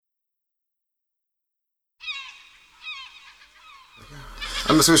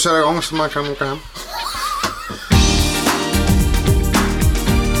Ja, men ska vi köra igång så man kan åka hem?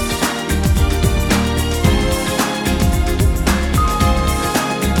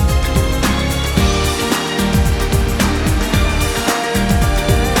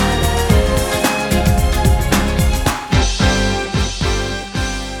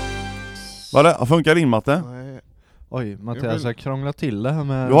 Vad funkar din matte? Nej. Oj, Mattias, jag krånglar till det här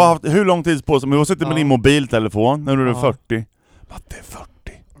med... Du har haft hur lång tid på sig? Du har suttit med din mobiltelefon när du är 40. Matte är 40.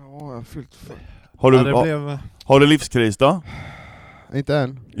 Ja, jag har fyllt 40. Har du livskris då? Inte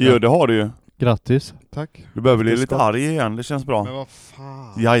än. Jo, det har du ju. Grattis. Tack. Du behöver bli lite arg igen, det känns bra. Men vad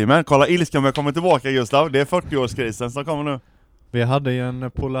fan. Jajamän, kolla ilskan jag kommer tillbaka Gustav. Det är 40-årskrisen som kommer nu. Vi hade ju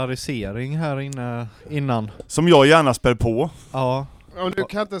en polarisering här inne innan. Som jag gärna spär på. Ja. Ja, men du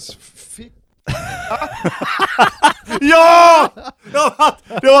kan inte Ja!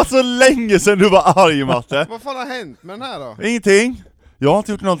 Det var så länge sedan du var arg, Matte. Vad fan har hänt med den här då? Ingenting. Jag har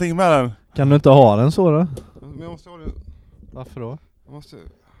inte gjort någonting med den. Kan du inte ha den så då? Men jag måste ha det. Varför då? Jag måste...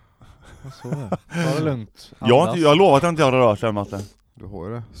 Så är det. Ta det lugnt. Jag har lovat att jag inte har rört den, Matte. Du har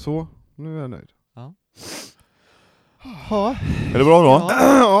ju det. Så, nu är jag nöjd. Ja. Är det bra då?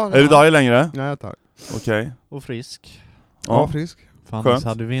 Ja, är du arg längre? Nej, tack. Okej. Och frisk. Ja, frisk. Fan, skönt.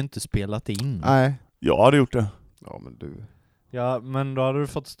 hade vi inte spelat in. Nej. Jag hade gjort det. Ja, men du... Ja, men då hade du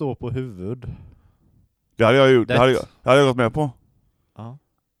fått stå på huvud. Det hade jag gjort. Det hade jag gått med på. Ja.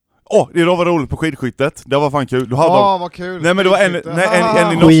 Det var roligt på skidskyttet. Det var fan kul. Du hade vad kul. Nej, men det var en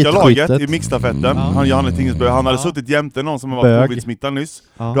i norska laget i mixstafetten. Han Janne Tingesbø, han hade suttit jämte någon som var covid-smittad nyss.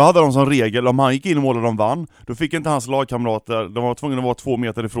 Då hade de som regel, om han gick in i mål och de vann, då fick inte hans lagkamrater, de var tvungna att vara 2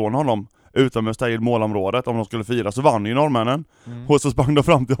 meter ifrån honom utomhus i målområdet om de skulle fira, så vann ju norrmännen. Och så sprang de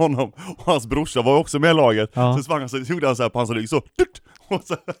fram till honom, och hans brorsa var också med i laget. Så sprang han, så gjorde han så här på hans rygg så, och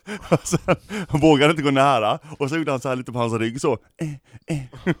sen vågade inte gå nära, och så gjorde han så här lite på hans rygg så.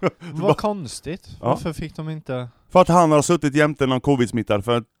 Vad konstigt. Varför fick de inte... För att han har suttit jämte någon covid-smittad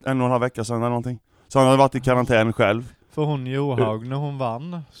för 1,5 vecka sedan eller någonting. Så han hade varit i karantän själv. För hon Johaug, när hon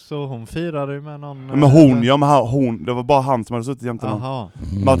vann, så hon firade ju med någon... Men hon, det var bara han som hade suttit jämte någon.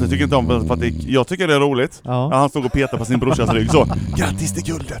 Matte tycker inte om för att jag tycker det är roligt. Ja. Han stod och petade på sin brorsas rygg så. Grattis till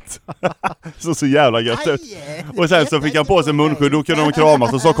guldet! så jävla gött ut. Och sen så fick han på sig munskydd, då kunde de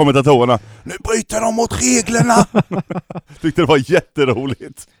kramas och så kommentatorerna. Nu bryter de mot reglerna! Tyckte det var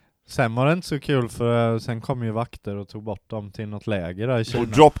jätteroligt. Sen var det inte så kul, för sen kom ju vakter och tog bort dem till något läger där i Kina. Och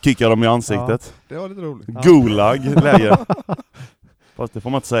dropkickade dem i ansiktet. Det var lite roligt. Gulag-läger. Fast det får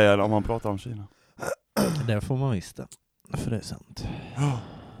man inte säga om man pratar om Kina. Det får man visst det. För det är sant.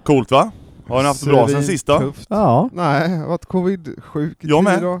 Coolt, va? Har ni haft det bra sen sista? Tufft. Ja. Nej, jag har varit covid-sjuk i Jag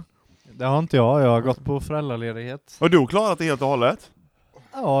med. 10 dagar. Det har inte jag. Jag har gått på föräldraledighet. Har du klarat det helt och hållet?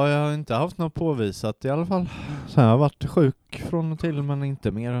 Ja, jag har inte haft något påvisat i alla fall. Sen har jag varit sjuk från och till, men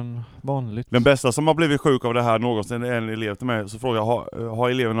inte mer än vanligt. Den bästa som har blivit sjuk av det här någonsin är en elev till mig. Så frågar jag, har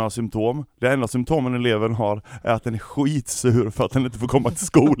eleven några symptom? Det enda symptomen eleven har är att den är skitsur för att den inte får komma till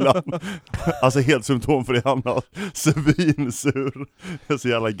skolan. Alltså helt symptomfri, han har svinsur. Det är så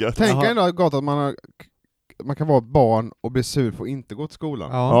jävla gött. Tänk ändå gott att man kan vara barn och bli sur för att inte gå till skolan.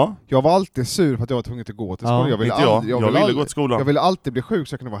 Ja. Jag var alltid sur för att jag var tvungen att gå till skolan. Jag ville gå till skolan. Jag ville alltid bli sjuk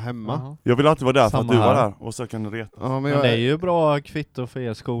så jag kunde vara hemma. Jag ville alltid vara där för att du var där. Och så kan du reta. Ja, men det är ju bra kvitto för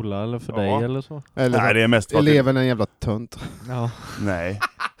er skola, eller för dig eller så. Eller nej, det är mest eleven är en jävla tönt. Ja. Nej.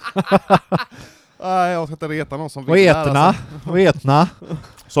 Nej, jag ska inte reta någon som vill lära sig. Vetna.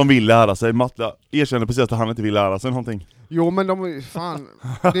 Som vill lära sig. Matte erkänner precis att han inte vill lära sig någonting. Jo, men fan.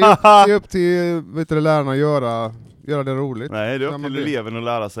 Det är upp till lärarna att göra det roligt. Nej, det är upp till eleven att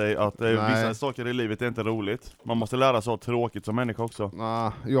lära sig att vissa saker i livet är inte roligt. Man måste lära sig att ha tråkigt som människa också.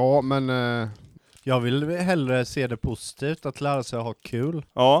 Ja, men... Jag vill hellre se det positivt, att lära sig att ha kul.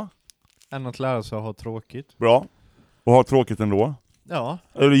 Ja. Än att lära sig att ha tråkigt. Bra. Och ha tråkigt ändå. Ja.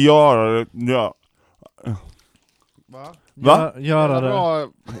 Eller göra det. Ja. Va? Göra det. Bra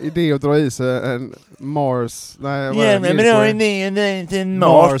idé att dra i sig en Mars. Nej, vad är det? Men det är inte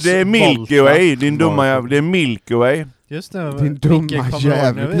Mars. Det är Milky Way. Din dumma jävel. Det är Milky Way. Just det. Din dumma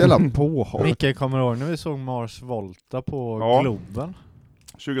jävel. Jävla påhåll. Micke kommer ihåg när vi såg Mars Volta på Globen.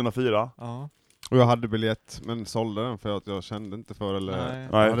 2004. Ja. Och jag hade biljett, men sålde den för att jag kände inte för eller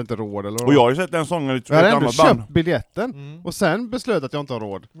jag hade inte råd eller. Och jag har ju sett den sången. Jag hade ändå köpt biljetten och sen beslöt att jag inte har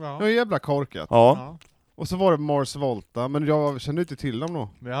råd. Ja. Det är jävla korkat. Ja. Och så var det Mars Volta, men jag kände inte till dem då.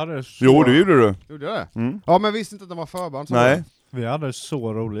 Vi hade Jo, det gjorde du. Gjorde jag det? Ja, men jag visste inte att de var förband. Nej. Vi hade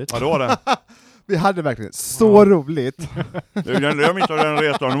så roligt. Ja, det var det. Vi hade verkligen så roligt. Jag minns att den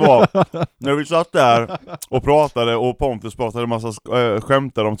resan var när vi satt där och pratade och Pontus pratade en massa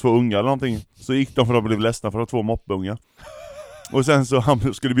skämtar om 2 unga eller någonting. Så gick de för att bli ledsna för att 2 moppunga. Och sen så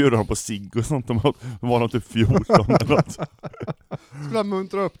han skulle bjuda dem på cigg och sånt. De var de typ 14 eller något. Skulle han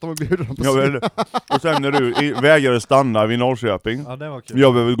muntra upp dem och bjuda dem på cigg? Och sen när du vägrade stanna vid Norrköping. Ja, det var kul.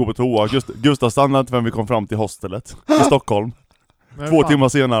 Jag behövde gå på toa. Gustav stannade inte förrän vi kom fram till hostelet i Stockholm. 2 timmar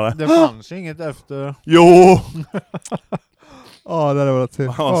senare. Det fanns inget efter. Jo! Ja, det var det.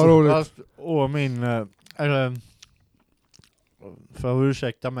 Ja, roligt. Och min... för att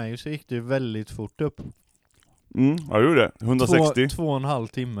ursäkta mig så gick det ju väldigt fort upp. Jag gjorde det. 160. 2,5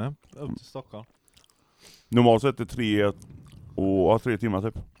 timme upp till Stockholm. Normalt sett är 3 timmar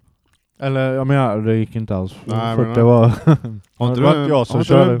typ. Eller, jag menar, det gick inte alls. Nej, för det var... Har inte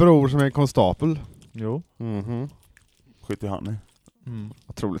du en bror som är en konstapel? Jo. Skit i han i.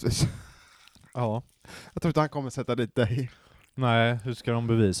 Troligtvis. Ja. Jag tror inte han kommer sätta dit dig. Nej, hur ska de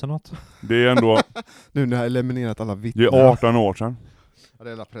bevisa något? Det är ändå... nu när jag eliminerat alla vittnen. Det är 18 år sedan. Ja,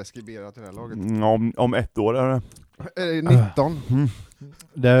 det är preskriberat i det här laget. Om 1 år är det. 19.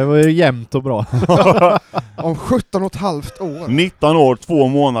 Det var ju jämnt och bra. Om 17,5 år. 19 år, 2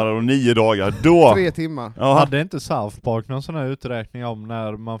 månader och 9 dagar. Då... 3 timmar. Ja. Hade inte South Park någon sån här uträkning om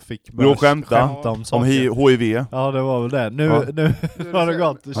när man fick börja skämta om saker? Om HIV. Ja, det var väl det. Nu har det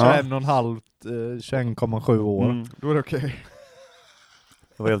gått 21,7 år. Då är det okej.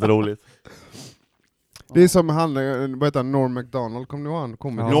 Det var helt roligt. Det är som han, vad heter han, Norm Macdonald, kommer du ihåg han?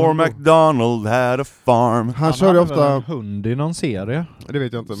 Norm Macdonald had a farm. Han körde ofta en hund i någon serie. Det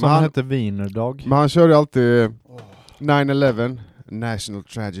vet jag inte. Som hette Wienerdag. Men han körde alltid 9/11, National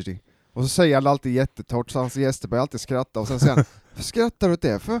Tragedy. Och så säger han alltid jättetort, så hans gäster börjar alltid skratta. Och sen säger han, vad skrattar du åt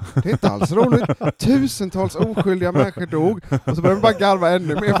det för? Det är inte alls roligt. Tusentals oskyldiga människor dog. Och så börjar de bara garva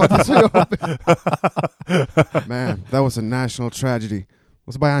ännu mer för att det är så jobbigt. Man, that was a national tragedy.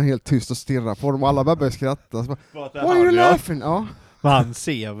 Och så bara är han helt tyst och stirrar på dem och alla börjar skratta. Så bara, why are you laughing? Ja. Men han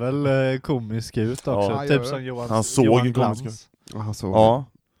ser väl komisk ut också. Ja, typ som Johan, han såg Johan komisk Glans. ut. Ja, han såg. Ja.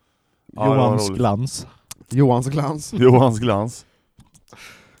 Johans glans. Johans glans. Johans glans.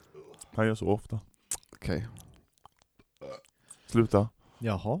 Han gör så ofta. Okej. Sluta.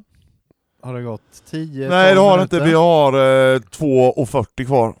 Jaha. Har det gått 10? Nej, det har det inte. Vi har 2,40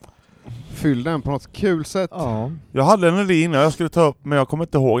 kvar. Fyll den på något kul sätt. Ja. Jag hade en idé innan jag skulle ta upp, men jag kommer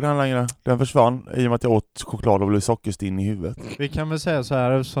inte ihåg den längre. Den försvann i och med att jag åt choklad och blev sockerstinn i huvudet. Vi kan väl säga så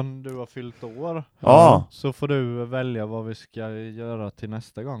här, eftersom du har fyllt år. Ja. Så får du välja vad vi ska göra till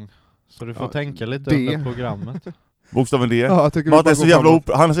nästa gång. Så du får tänka lite det. under programmet. Bokstaven D. Ja, Matte är så jävla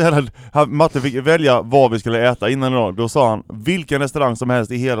han är så jävla, Matte fick välja vad vi skulle äta innan idag. Då sa han vilken restaurang som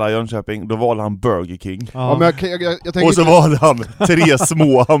helst i hela Jönköping. Då valde han Burger King. Ja, men jag tänker och så valde han 3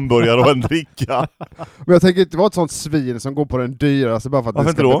 små hamburgare och en dricka. Men jag tänker inte vara ett sånt svin som går på den dyraste bara för att Varför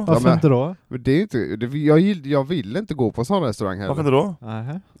inte då? Varför inte då? Men det är inte, jag vill inte gå på en sån restaurang heller. Varför inte då?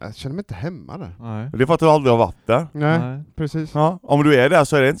 Nej. Jag känner mig inte hemma där. Nej. Det är för att du aldrig har varit där. Nej. Precis. Ja, om du är där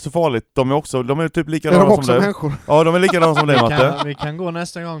så är det inte så farligt. De är typ Är likadana de som också du. människor? Ja, de är likadana som dig, Matte. Vi kan gå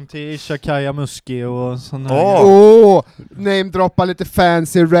nästa gång till Ishakaya Muski och sån här. Name-droppa lite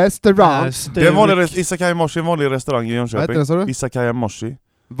fancy restaurants. Det är en vanlig Isakaya Moshi, en vanlig restaurang i Jönköping. Vad heter det, sa du? Isakaya Moshi.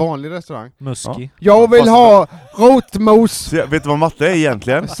 Vanlig restaurang. Muski. Jag vill ha rotmos. Så, vet du vad Matte är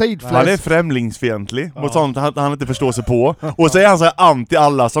egentligen? Sidfläsk. Han är främlingsfientlig mot sånt han inte förstår sig på. Och så är han så här anti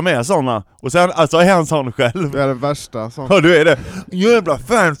alla som är såna. Och sen alltså är han sån själv. Det är det värsta. Sånt. Ja, du är det. Jävla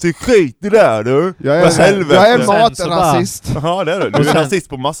fancy skit det där du. Jag är matrasist. Ja, det är du. Du är rasist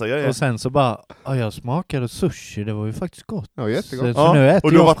på massa grejer. Och sen så bara, jag smakade sushi, det var ju faktiskt gott. Ja, jättegott. Så nu äter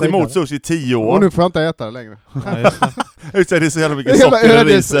och du har jag varit emot sushi i 10 år. Och nu får jag inte äta det längre. Ja, just det. Det är så jävla mycket socker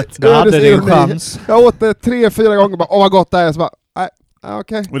i riset. Du hade din chans. Jag åt det 3-4 gånger bara, vad gott det är. Så bara,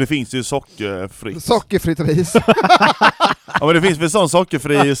 okej. Och det finns ju sockerfritt. Sockerfritt ris. Ja, men det finns väl sån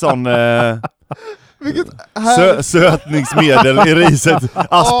sockerfri, sån Vilket sötningsmedel i riset.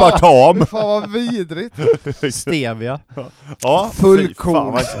 Aspartam. Fan vad vidrigt. Stevia. Ja,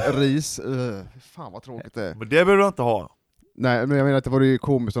 Fullkornsris. Fan vad tråkigt det är. Men det behöver du inte ha. Nej, men jag menar att det var ju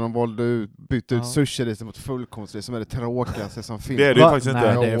komiskt om de bytte ut sushi-ris mot fullkornsris som är det tråkigaste som finns. Det är det ju faktiskt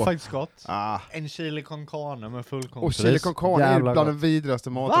inte. Nej, det är faktiskt gott. Ah. En chili con carne med fullkornsris. Och chili con carne är bland den vidraste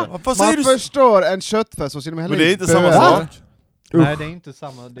maten. Man förstör en köttfärs genom hela. Men det är inte samma sak. Nej, det är inte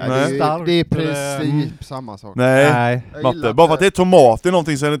samma. Det är princip samma sak. Nej. Matte, bara för att det är tomat i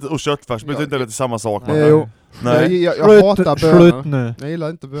någonting och köttfärs betyder inte att det är samma sak. Jo. Nej. Jag hatar bönor. Slut nu. Jag gillar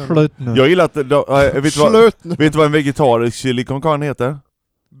inte bönor. Slut nu. Jag gillar att vet du vad en vegetarisk chili con carne heter?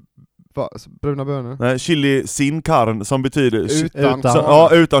 Bruna bönor? Nej, chili sin carne som betyder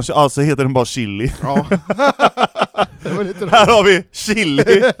utan. Alltså heter den bara chili. Ja. Här har vi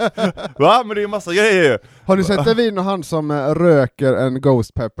chili. Va? Men det är en massa grejer. Har du sett en video han som röker en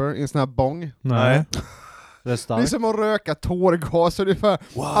ghost pepper i en sån här bong? Nej. Det är Det är som att röka tårgas ungefär.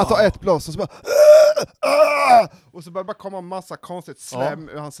 Han tar ett blås och så bara och så börjar det bara komma en massa konstigt slem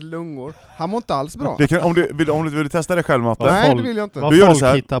ur hans lungor. Han mår inte alls bra. Det kan, om du vill testa det själv, Matte. Nej, det vill jag inte. Vad Du gör det folk så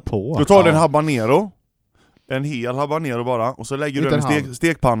här. hittar på. Du tar en habanero, en hel habanero bara, och så lägger du den i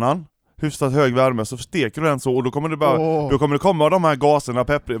stekpannan, hyfsat hög värme, så steker du den så, och då kommer det bara då kommer det komma de här gaserna,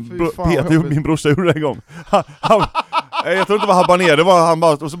 Peter, min brorsa gjorde det en gång. Jag tror inte det var habanero, det var han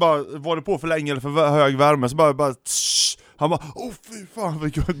bara, och så bara var det på för länge eller för hög värme, så bara han bara, fy fan, vi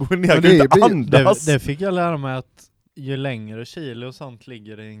går ner, jag kan inte andas. Det fick jag lära mig, att ju längre kilo och sånt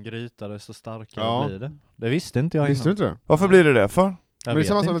ligger i en gryta, desto starkare blir det. Det visste inte jag innan. Visste du inte det? Varför blir det för? Men det är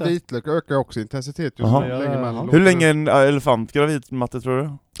samma som med vitlök, ökar också intensitet. Hur länge är en elefant gravid, Matte, tror du?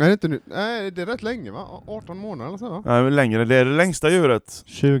 Är det inte nu? Nej, det är rätt länge, va? 18 månader eller så, va? Nej, längre. Det är det längsta djuret.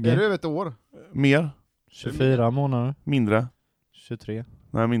 20. Är det över ett år? Mer? 24 månader. Mindre? 23.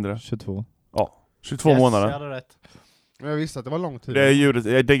 Nej, mindre. 22. Ja, 22 månader. Jag hade rätt. Jag visste att det var lång tid. Det är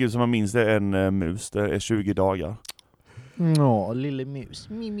djuret som man minns, det är en mus. Det är 20 dagar. Lille mus.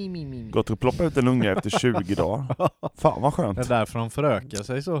 Gått och ploppa ut en unge efter 20 dagar. Fan vad skönt. Det är därför de förökar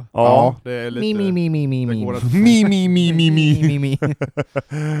sig så. Ja, det är lite... Mi.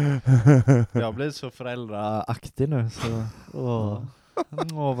 Jag blir så föräldraaktig nu, så...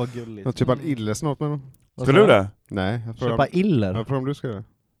 vad gulligt. Jag typ en iller snart med dem. Ska du det? Nej. Köpa iller? Jag tror om du ska det.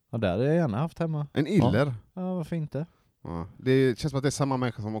 Ja, det hade jag gärna haft hemma. En iller? Ja, varför inte? Ja. Det känns som att det är samma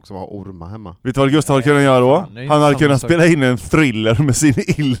människa som också har ormar hemma. Vet du vad Gustav hade kunnat göra då? Han hade kunnat spela in en thriller med sin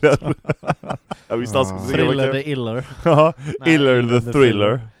iller. Jag visste han skulle säga Thriller the iller. Ja, iller the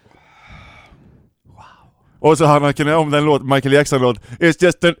thriller. Och så han kunde om den låt, Michael Jackson-låt, It's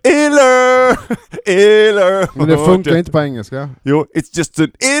just an iller, iller. Men det funkar inte på engelska. Jo, it's just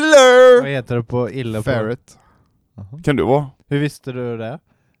an iller. Vad heter det på iller? Ferret. Kan du vara? Hur visste du det?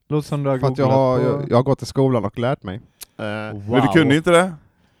 Låt som du har För att googlat jag har gått till skolan och lärt mig. Men du kunde inte det?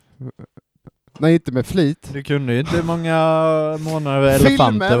 Nej, inte med flit. Du kunde ju inte många månader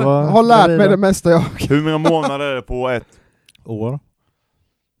elefanter. Filmen har lärt mig det mesta jag... Hur många månader är det på ett år?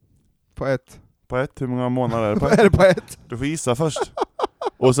 På ett. På ett? Hur många månader är det på Är det på ett? Du får gissa först.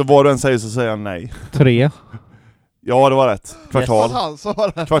 Och så vad du än säger så säger jag nej. 3. Ja, det var rätt. Kvartal. Yes. Han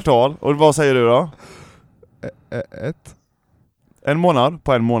sa det. Kvartal. Och vad säger du då? Ett. En månad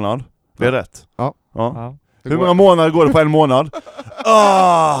på en månad. Det är rätt. Ja. Hur många månader går det på en månad?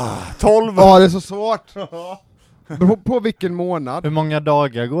 12! Ja, det är så svårt. På vilken månad? Hur många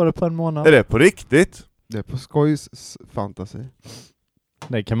dagar går det på en månad? Är det på riktigt? Det är på skojs fantasi.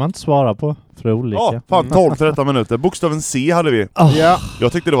 Det kan man inte svara på, för det är olika. Ja, fan 12-13 minuter. Bokstaven C hade vi. Ja.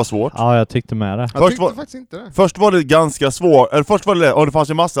 Jag tyckte det var svårt. Ja, jag tyckte med det. Jag tyckte faktiskt inte det. Först var det ganska svårt. Eller först var det, och det fanns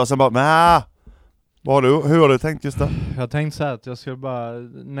ju massa, sen bara, hur har du tänkt just det? Jag tänkte så här att jag skulle bara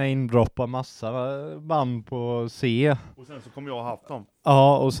namedroppa massa band på C. Och sen så kommer jag ha haft dem.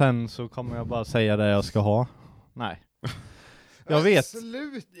 Ja, och sen så kommer jag bara säga det jag ska ha. Nej. Jag vet.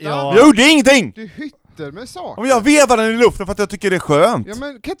 Sluta! Ja. Jag gjorde ingenting! Du hytter med saker. Om jag vevar den i luften för att jag tycker det är skönt. Ja,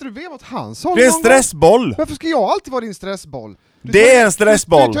 men kan inte du veva åt hans håll? Det är en stressboll. Varför ska jag alltid vara din stressboll? Det är en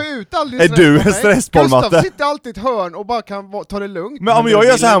stressboll. Du tar ut all din Är stress du på en mig. stressboll, Gustav Matte? sitter alltid i ett hörn och bara kan ta det lugnt. Men om jag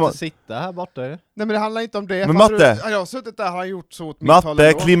gör så här... inte sitta här borta. Nej, men det handlar inte om det. Men Fattar Matte. Du? Jag har suttit där, har gjort så åt mitt håll Matte,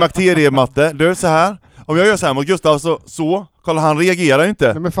 ändå. klimakterie-matte. Du är så här. Om jag gör så här mot Gustav så kolla, han reagerar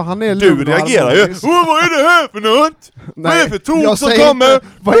inte. Nej, men för han är Du lugn och reagerar ju. harmonisk. Vad är det här för något? Vad är det för jag tok som säger kommer? inte,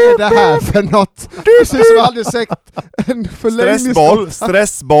 vad är det här för något? Precis som jag aldrig sett en förlängningsboll.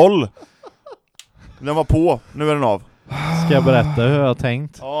 Stressboll. Den var på, nu är den av. Ska jag berätta hur jag har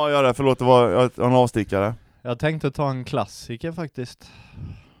tänkt? Ja, gör det, förlåt, det var en avstickare. Jag tänkte ta en klassiker faktiskt.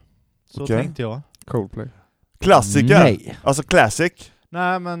 Så Okej. tänkte jag. Coldplay. Klassiker? Nej. Alltså classic?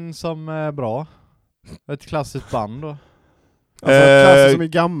 Nej, men som är bra. Ett klassiskt band då. Alltså klassiskt som är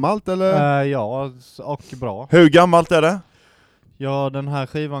gammalt eller? Ja, och bra. Hur gammalt är det? Ja, den här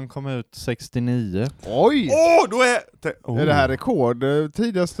skivan kom ut 69. Oj! Då är... Är det här rekord?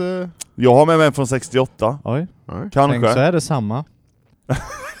 Tidigaste? Jag har med mig en från 68. Oj. Nej. Tänk så Kanske. är det samma.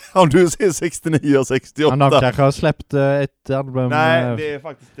 Om du ser 69 och 68. Men de kanske har släppt ett album. Nej, det är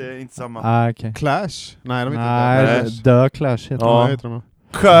faktiskt inte samma. Okej. Clash? Nej, de är Nej, inte Clash. The Clash heter Ja. Nej, heter de.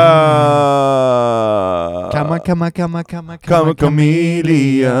 Kama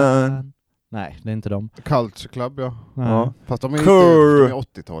Chameleon. Nej, det är inte dem. Culture Club, ja. Nej. Ja. Fast de är Cur-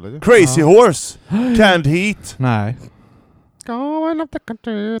 inte 80-talet. ju. Crazy Ja. Horse. Canned Heat. Nej.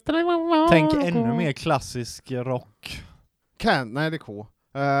 Tänk ännu mer klassisk rock. Nej, det är K.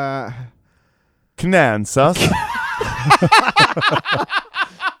 Knansas.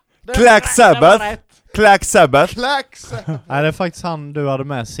 Black Sabbath. Black Sabbath. Clax! Nej, det är faktiskt han du hade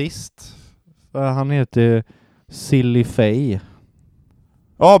med sist. Han heter Silly Fay.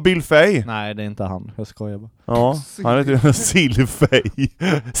 Ja, Bill Fay. Nej, det är inte han. Jag skojar bara. Ja, han heter Silly Fay.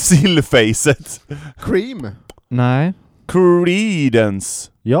 Sillfacet. Cream. Nej.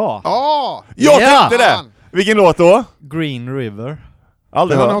 Creedence. Ja. Jag tänkte det! Vilken låt då? Green River.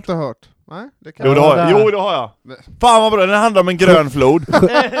 Aldrig Den har hört. jag inte hört. Nej, det kan Jo, det har jag. Fan vad bra, den handlar om en grön flod.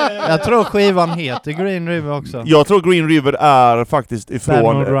 Jag tror skivan heter Green River också. Jag tror Green River är faktiskt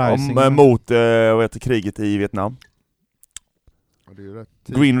ifrån mot kriget i Vietnam. Det är ju rätt.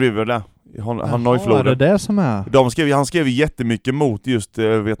 Green River där. Hanoifloden. Är det som är? Han skrev jättemycket mot just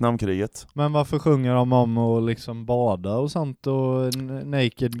Vietnamkriget. Men varför sjunger de om att liksom bada och sånt och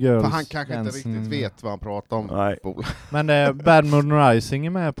naked girls? För han kanske inte riktigt vet vad han pratar om. Nej. Men Bad Moon Rising är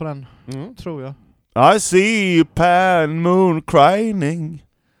med på den, tror jag. I see pan moon crying.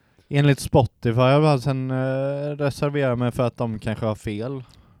 Enligt Spotify har jag bara sen reserverat mig för att de kanske har fel.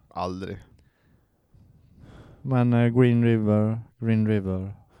 Aldrig. Men Green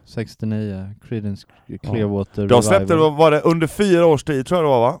River 69, Creedence Clearwater De släppte, var det under 4 års tid tror jag det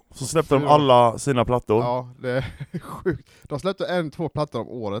var, va? Så släppte de alla sina plattor. Ja, det är sjukt. De släppte 1-2 plattor om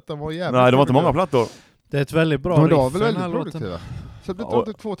året. De var jävligt. Nej, det var inte många plattor. Det är ett väldigt bra riff. De var väl väldigt produktiva. Släppte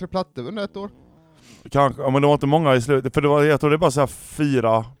inte 2-3 plattor under ett år. Kanske, men det var inte många i slutet. För jag tror det är bara så här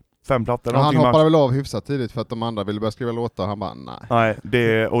 4-5 plattor. Han hoppade väl av hyfsat tidigt för att de andra ville börja skriva låtar. Han bara, nej. Nej,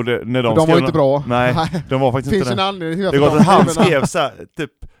 när de var inte bra. Nej, de var faktiskt Finns inte en anledning till det. Det att han skrev så här,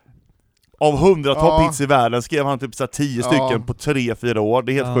 typ av 100 topphits i världen skrev han typ så här 10 stycken på 3-4 år.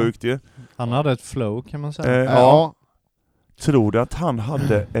 Det är helt sjukt ju. Han hade ett flow kan man säga. Ja. Tror du att han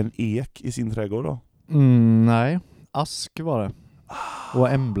hade en ek i sin trädgård då? Nej. Ask var det. Och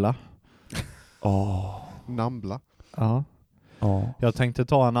Embla. Nambla. Ja. Jag tänkte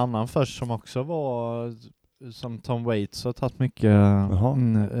ta en annan först som också var som Tom Waits har tagit mycket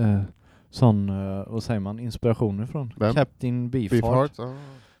sån, vad säger man, inspiration ifrån. Vem? Captain Beefheart.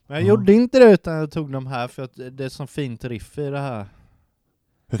 Men jag Mm. gjorde inte det utan jag tog dem här för att det är så fint riff i det här.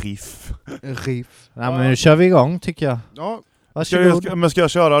 Riff. Nej, men nu kör vi igång tycker jag. Ja. Ska jag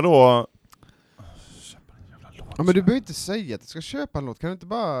köra då? Ja, men du behöver inte säga att du ska köpa en låt. Kan du inte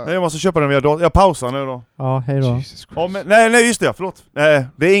bara... Nej, jag måste köpa den via datorn. Jag pausar nu då. Ja, hej då. Ja, men, nej, just det. Förlåt.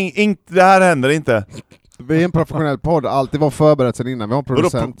 Det här händer inte. Vi är en professionell podd. Alltid var förberett sen innan. Vi har en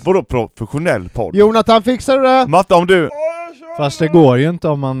producent. Vadå professionell podd? Jonathan, fixar du det? Matte, om du... Fast det går ju inte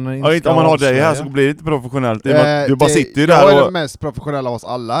om man inte om man har dig här så blir det inte professionellt. Du bara sitter ju där jag är och... den mest professionella av oss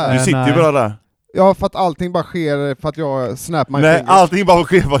alla här. Du sitter ju bara där. Ja, för att allting bara sker för att jag snap my Nej, fingers. allting bara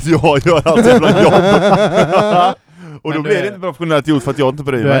sker för att jag gör allt jävla jobb. Och då blir det inte professionellt gjort för att jag inte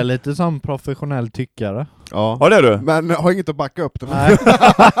bryr mig. Du är lite som professionell tyckare. Ja, det är du. Men har inget att backa upp det. Nej.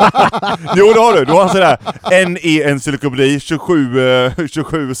 Jo, det har du. Du har sådär NE-encyklopedi,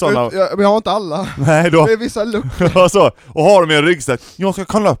 27 sådana. Men jag har inte alla. Nej, då. Det är vissa luckor. Alltså, och har de en ryggsäck. Jag ska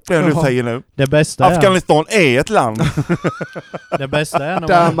kolla upp det du säger nu. Det bästa är... Afghanistan är ett land. Det bästa är när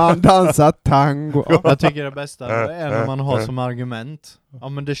Där man dansar tango. Jag tycker det bästa är när man har som argument. Ja,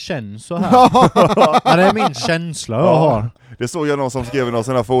 men det känns så här. Ja, det är min känsla jag har. Det såg jag någon som skrev i någon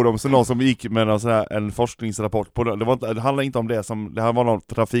sån här forum, så någon som gick med en forskningsrapport på det. Det handlade inte om det, det här var något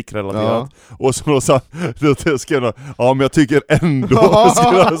trafikrelaterat. Ja. Och så då skrev någon, ja men jag tycker ändå,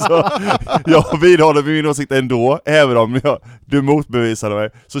 så, jag vidhåller min åsikt ändå, även om du motbevisade mig,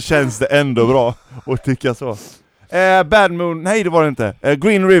 så känns det ändå bra att tycka så. Bad Moon, nej det var det inte.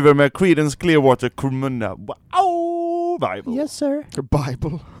 Green River med Creedence Clearwater Cremona. Wow, Bible. Yes sir.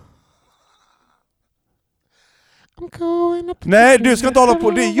 Bible. Nej, du ska inte hålla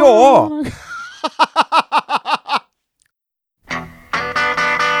på, det är jag!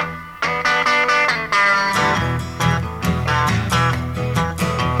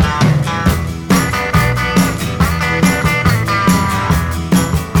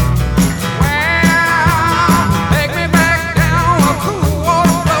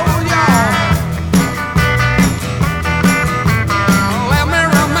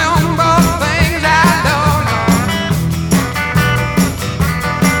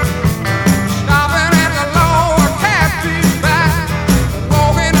 Stopping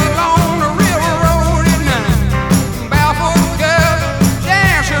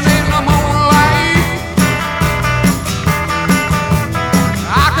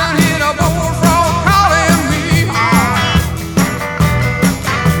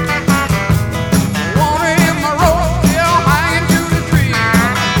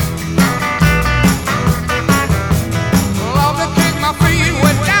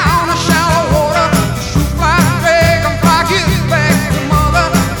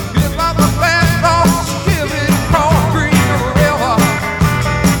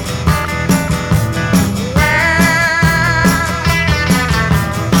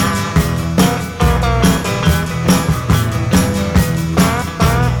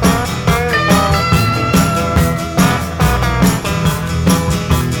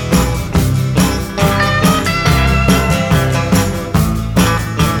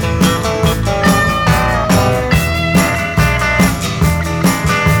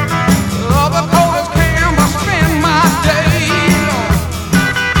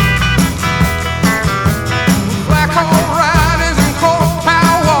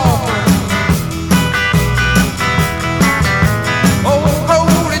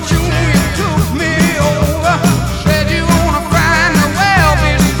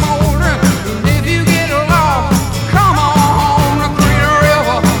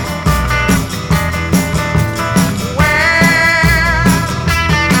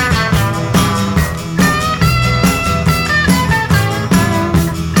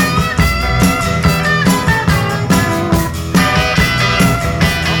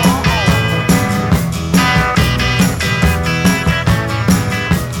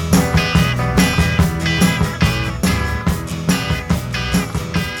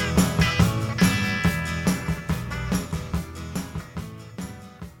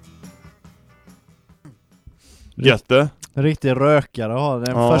Jätte. En riktig rökare har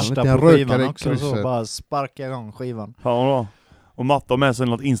den första på skivan också. Så bara sparka igång skivan. Ja, och Matta med sig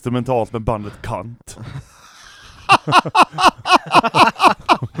något instrumentalt med bandet Kant.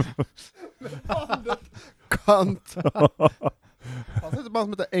 Kant. Han heter bara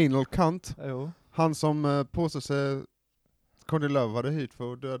som heter Anal Kant. Jo. Han som påstår sig Conny Love hade hyrt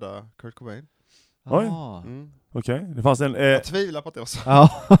för att döda Kurt Cobain. Oj. Okej. Det fanns en... Jag tvivlar på att det var så. Ja,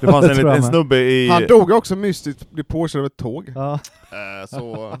 det fanns en snubbe i... Han dog också mystiskt, blev påkörd av ett tåg. Ja.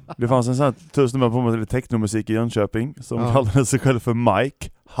 Så... Det fanns en sån här snubbe på med technomusik i Jönköping som kallade sig själv för Mike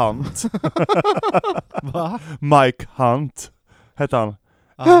Hunt. Va? Mike Hunt hette han.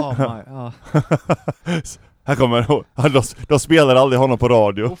 Ja. Här kommer de spelar aldrig honom på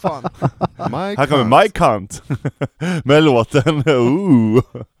radio. Fan. Här kommer Mike Hunt med låten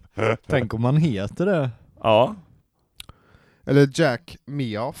Tänk om man heter det. Ja. Eller Jack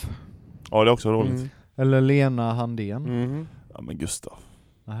Meoff. Ja, det är också roligt. Eller Lena Handén. Ja, men Gustav.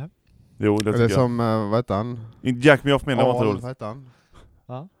 Nej. Jo, det eller tycker som, vad heter han? Jack Meoff menar var inte roligt. Vad heter han?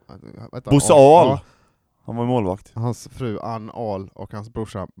 Ja. Bosse Ahl. Han var målvakt. Hans fru Ann Ahl och hans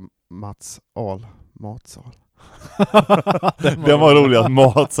brorsa Mats Ahl. Matsal. Den var rolig att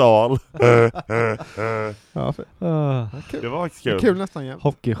Matsal. Ja, det var kul. Kul nästan igen.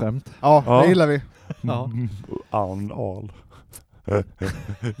 Hockeyskämt. Ja, det gillar vi. Ja. Ann Ahl.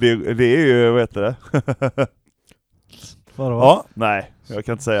 det är ju, vad heter det? Vadå? Ja, nej. Jag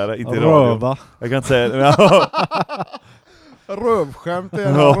kan inte säga det. Inte Röva. Jag kan inte säga det. Rövskämt är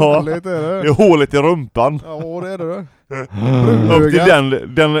det roligt, är det? Det är hålet i rumpan. Ja, det är det. Upp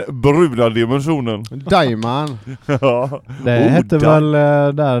till den bruna dimensionen. Diamond. Ja. Det hette väl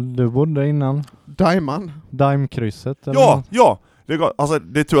där du bodde innan? Diamond. Daimkrysset. Eller? Ja. Det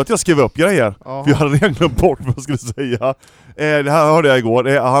tror jag att jag skrev upp grejer. För jag hade redan glömt bort vad jag skulle säga. Det här hörde jag igår.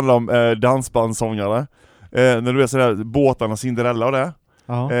 Det handlar om dansbandssångare. När du vet sådär båtarna Cinderella och det.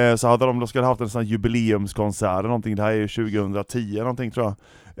 Så hade de skulle haft en sån här jubileumskonsert eller någonting. Det här är ju 2010 någonting tror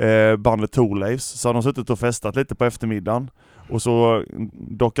jag. Bandet Toolhaves. Så har de suttit och festat lite på eftermiddagen. Och så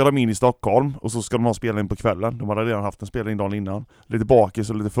dockar de in i Stockholm. Och så ska de ha spelning på kvällen. De hade redan haft en spelning dagen innan. Lite bakis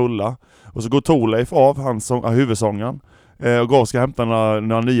och lite fulla. Och så går Toolhaves av, huvudsångaren. Och går och ska hämta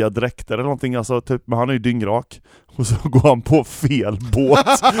några nya dräkter eller någonting. Alltså, typ, men han är ju dyngrak. Och så går han på fel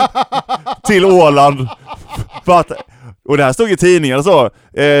båt till Åland. Och det här stod i tidningen så.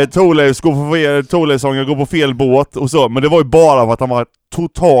 Toolhaves-sångaren går på fel båt och så. Men det var ju bara för att han var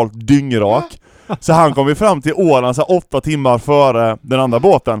totalt dyngrak. Så han kom ju fram till Åland så 8 timmar före den andra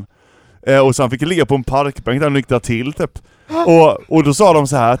båten. Och så han fick ligga på en parkbänk där han nyktra till typ. Och då sa de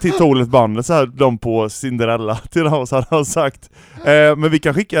så här till Toolhaves-bandet, så här, de på Cinderella till dem, så hade han sagt men vi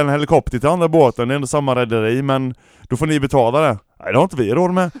kan skicka en helikopter till andra båten, det är ändå samma rederi, men då får ni betala det. Nej, det har inte vi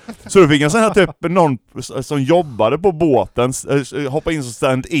råd med. Så då fick en sån här typ någon som jobbade på båten hoppa in som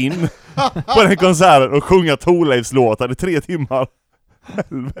stand-in på den konserten och sjunga Toolhaves-låtar i 3 timmar.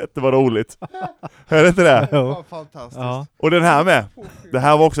 Helvete vad roligt. Hör inte det? Ja, fantastiskt. Ja. Och den här med. Det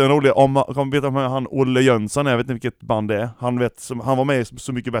här var också en rolig, om man vet om han Olle Jönsson, jag vet inte vilket band det är. Han var med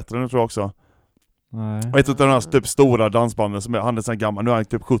Så mycket bättre nu tror jag också. Nej. Och ett av de här typ stora dansbanden som är, han är sån gammal, nu är han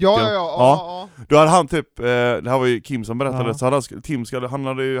typ 70. Ja. Då hade han typ, det här var ju Kim som berättade, så han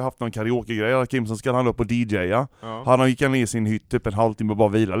hade ju haft någon karaoke-grej, Kim som skulle han upp och DJa. Han gick ner i sin hytt typ en halvtimme och bara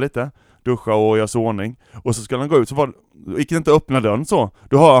vila lite. Duscha och göra så ordning. Och så skulle han gå ut, så gick det inte öppna dörren så.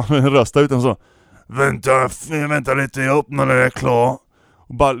 Då har han en röst utan så. Vänta lite, jag öppnar när jag är klar.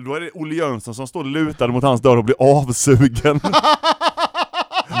 Och bara, då är det Olle Jönsson som står lutad mot hans dörr och blir avsugen.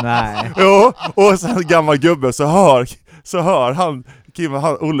 Nej. Jo, och så en gammal gubbe så hör han Kim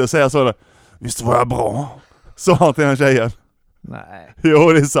och Olle säga så där. Visst var jag bra? Så han till den tjejen. Nej.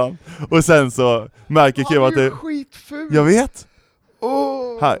 Jo, det är sant. Och sen så märker Kim att det är skitful. Jag vet.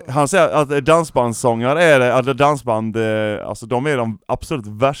 Han säger att dansbandssångare är dansband, alltså de är de absolut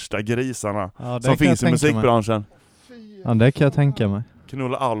värsta grisarna som finns i musikbranschen. Ja, det kan jag tänka mig.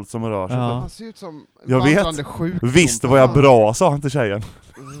 Knulla allt som rör sig. Han ser ut som jag vet. Visst var jag bra, sa han till tjejen.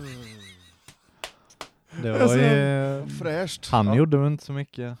 Det var ju fräscht. Han gjorde väl inte så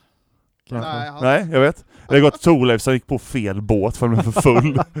mycket. Nej, jag vet. Det har gått Toolhaves som gick på fel båt för de är för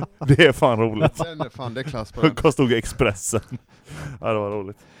full. Det är fan roligt. Det är klass på den. Det stod i Expressen. Ja, det var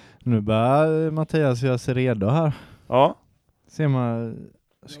roligt. Nu börjar Mattias göra sig redo här. Ja.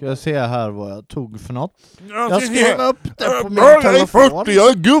 Ska jag se här vad jag tog för något? Jag skrev upp det på min telefon.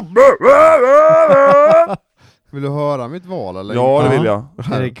 Vill du höra mitt val eller? Ja, det vill jag.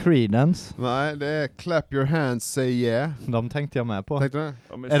 Är det Creedence? Nej, det är Clap Your Hands, Say Yeah. De tänkte jag med på. Tänkte du?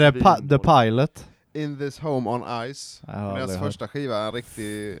 Är det The Pilot? In This Home on Ice. Deras första skiva är en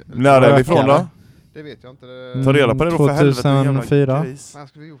riktig... När är det ifrån då? Det vet jag inte. Ta reda på det då för helvete. 2004. Vad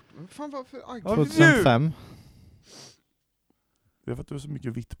skulle vi gjort? Fan, varför? 2005. Det är för att du har så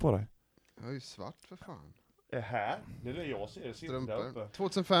mycket vitt på dig. Jag är ju svart för fan. Det här? Det är det jag ser. Strumpor.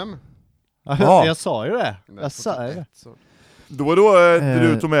 2005. Ja. Jag sa ju det. Jag sa ju det. Då var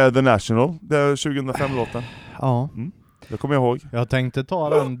du tog med The National. Det är 2005-låten. Ja. Det kommer jag ihåg. Jag tänkte ta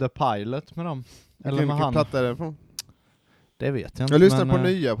den The Pilot med dem. Eller med han. Platta är det från? Det vet jag inte. Jag lyssnar på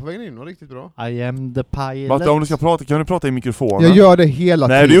nya på vägen in och riktigt bra. I am the pilot. Matte, om du ska prata, kan du prata i mikrofonen? Jag gör det hela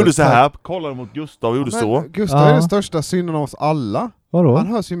tiden. Nej, du gjorde så här. Kolla mot Gustav och gjorde så. Gustav är den största synden av oss alla. Vadå? Han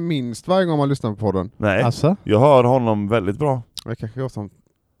hörs ju minst varje gång man lyssnar på podden. Nej, alltså? Jag hör honom väldigt bra. Det är kanske jag som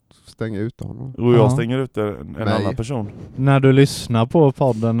stänger ut honom. Och jag stänger ut en annan person. När du lyssnar på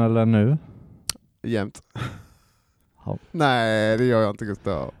podden eller nu? Jämt. Ja. Nej, det gör jag inte,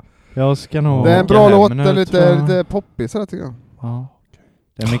 Gustav. Jag ska nog... Det är en bra låt, lite poppig sådär tycker jag. Ja.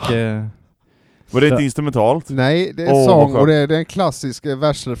 Det är mycket... Var det inte instrumentalt? Nej, det är sång och det är en klassisk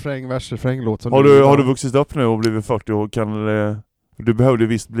vers-refräng-låt. Har du vuxit upp nu och blivit 40 och kan... Du behövde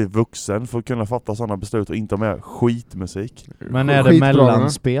visst bli vuxen för att kunna fatta sådana beslut och inte med skitmusik. Men är det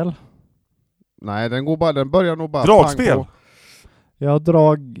mellanspel? Nej, den börjar nog bara... Dragspel? Ja,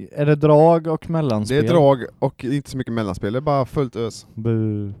 är det drag och mellanspel? Det är drag och inte så mycket mellanspel, det är bara fullt ös.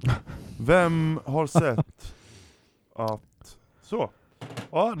 Vem har sett att... Så.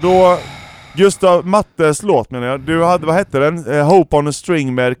 Ja, då... Gustav Mattes låt menar jag. Du hade, vad hette den? Hope on a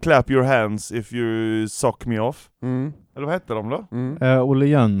string med Clap your hands if you sock me off. Eller vad hette de då? Olle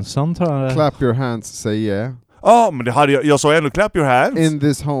Jönsson tror jag det. Clap your hands, say yeah. Ja, men det hade jag sa ändå Clap your hands. In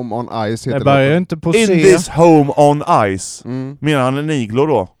this home on ice heter det. Börjar inte på In this home on ice. Menar han en iglo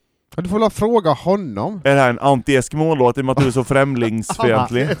då? Ja, du får väl fråga honom. Är det här en anti-Eskimo-låt i och med att du är så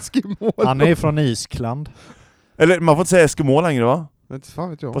främlingsfientlig? Han är från Iskland. Eller man får inte säga Eskimo längre va? Inte fan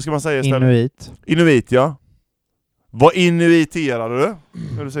vet jag. Vad ska man säga istället? Inuit. Inuit, ja. Vad inuiterade du?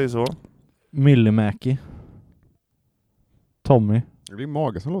 När du säger så? Myllymäki. Tommy. Det är din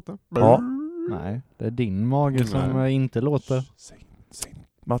mage som låter. Ja. Nej, det är din mage som inte låter.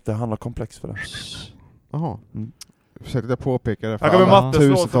 Matte, han har komplex för det. Jaha. Försökte jag påpeka det för alla Mattes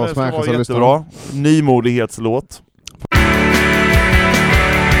tusentals människor som lyssnar. Jättebra. Nymodighets-låt.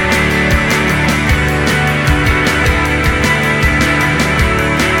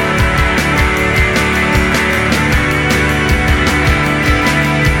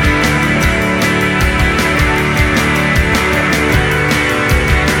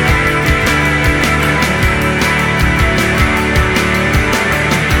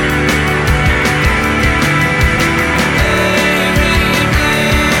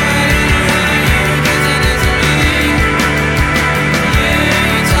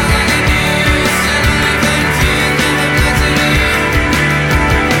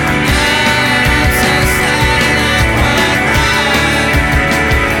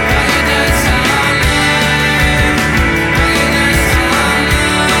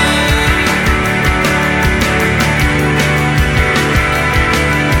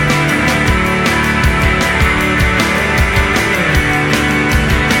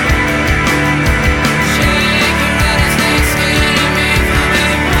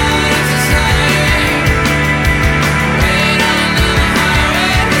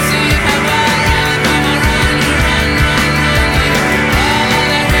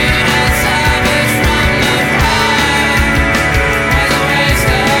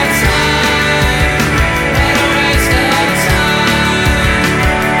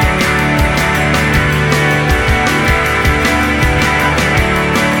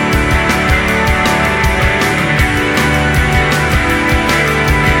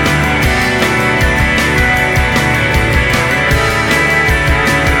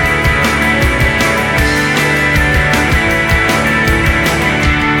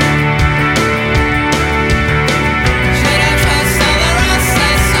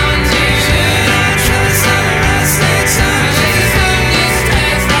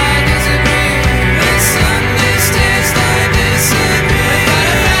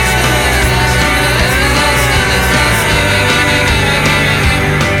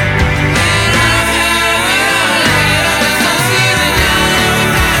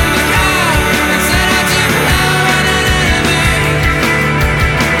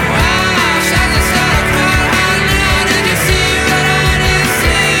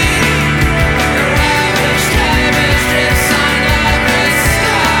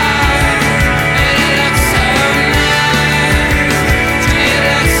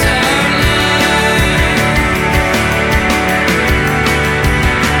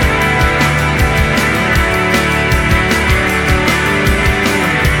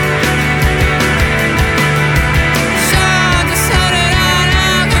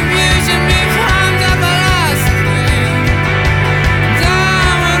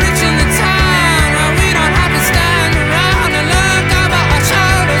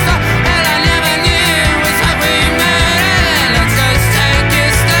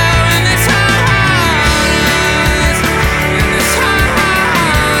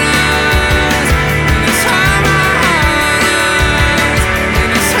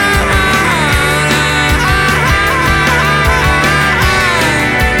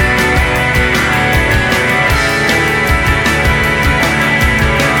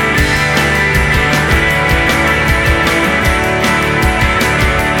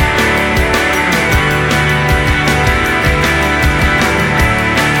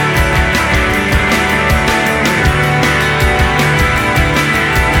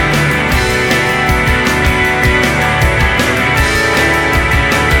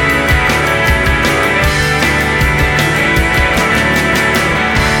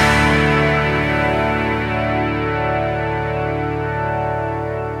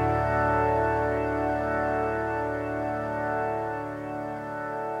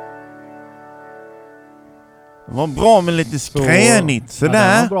 Det var bra med lite skränigt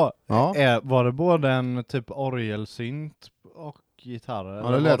sådär. Ja, Ja. var det både en typ orgelsynt och gitarrer? Ja,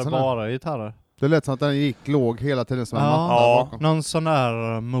 Eller det lät var det som bara gitarrer? Det lät som att den gick låg hela tiden som en Ja. matta Ja. bakom. Någon sån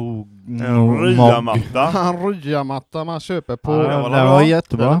där En ryamatta. Han ryamatta man köper på... Ja, det var det bra. var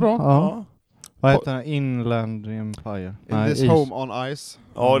jättebra. Det var bra. Ja. Vad heter den? Inland Empire? In this home on ice.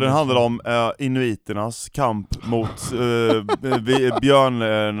 Ja, den handlar om inuiternas kamp mot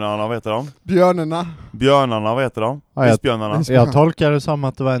björnarna, vad heter de? Björnarna, vad heter de? Ja, Isbjörnarna. Jag tolkar det som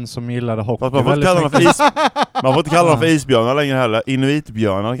att det var en som gillade hockey Fast man får inte väldigt kalla dem mycket. för man får inte kalla dem för isbjörnar längre heller.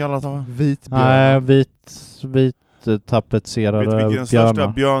 Inuitbjörnar kallas de. Vitbjörn. Nej, vit tapetserade Vet du vilken den största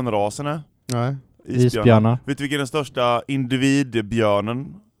björnar. björnrasen är? Nej. Isbjörnar. Vet du vilken den största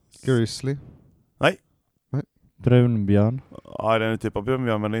individbjörnen? Grizzly. Brunbjörn. Ja, den är en typ av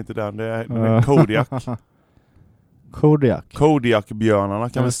brunbjörn, men det är inte den. Det är Kodiak. Kodiak. Kodiakbjörnarna kan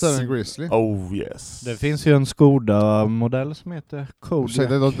Kan vi vi större än Grizzly? Oh yes. Det finns ju en Skoda-modell som heter Säg Kodiak.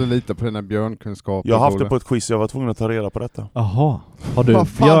 det inte lite på den här björnkunskapen. Jag har haft det på ett quiz, jag var tvungen att ta reda på detta. Jaha. Har du Vad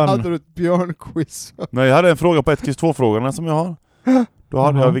fan björn? hade du ett björnquiz? Nej, jag hade en fråga på 1 quiz 2-frågorna som jag har. Då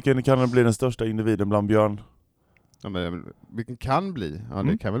hade Jaha. jag, vilken kan bli den största individen bland björn? Ja, men, vilken kan bli? Ja, det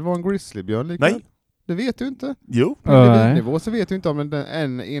Mm. kan väl vara en grizzlybjörn likväl? Nej. Det vet du inte. Jo. På individnivå så vet du inte om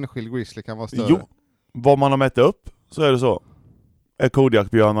en enskild grizzly kan vara större. Jo. Vad man har mätt upp, så är det så. Är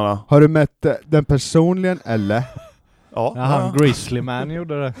Kodiakbjörnarna. Har du mätt den personligen eller? Ja. Ja, han Grizzlyman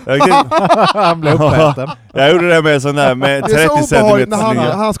gjorde det. Jag, Han blev uppäten. jag gjorde det med sån där med Det är 30 så obehagligt cm när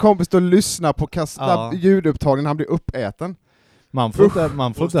slinga. hans kompis då lyssnar på Ja. ljudupptagningen, han blir uppäten. Man får inte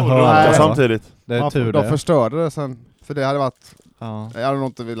Och höra Nej. det. samtidigt. Det är tur De det. förstörde det sen. För det hade varit... Ja. Jag hade nog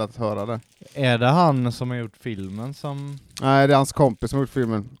inte velat höra det. Är det han som har gjort filmen som... Nej, det är hans kompis som har gjort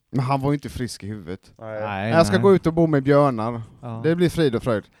filmen. Men han var ju inte frisk i huvudet. Nej, Jag ska gå ut och bo med björnar. Ja. Det blir frid och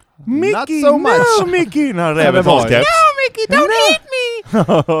fröjd. Mickey, Not so much! no Mickey! När det räven var tar ju- keps. Mickey, don't eat me!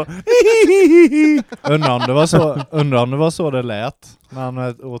 Undrar om det var så det lät när han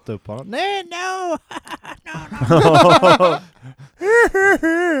åt upp honom. Nej, no!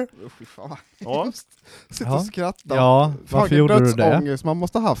 Fy fan. Ja. Sitter och skrattar. Ja, Fan, varför vilken gjorde du det? dödsångest man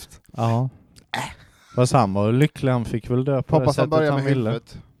måste ha haft. Ja. Fast han var lycklig, han fick väl dö på Hoppas det han sättet börjar han med ville.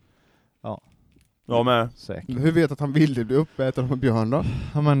 huvudet. Jag med. Säkert. Hur vet att han ville bli uppäten av en björn då?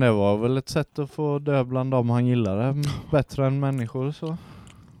 Ja, men det var väl ett sätt att få dö bland dem han gillade bättre än människor, så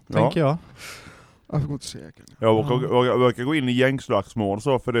tänker jag. Jag får gå till säkert. Jag brukar gå in i gängslagsmål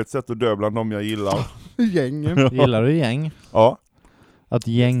så, för det är ett sätt att dö bland dem jag gillar. Gängen. Gillar du gäng? Ja. Att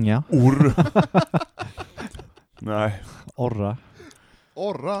gänga? Orr. Nej. Orra?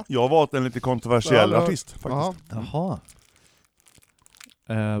 Orra. Jag har varit en lite kontroversiell Ja, det- artist faktiskt. Jaha. Jaha.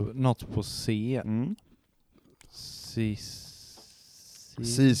 Något på C. Mm.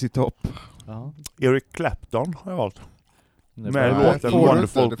 CC Top. Ja. Eric Clapton har jag valt. Det är Med bra. låten Får du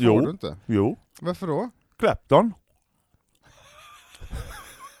Wonderful. inte? Det får du inte. Jo. Varför då? Clapton.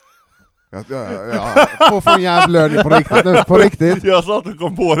 Ja. Får få en jävlöning på riktigt nu. På riktigt. Jag satt och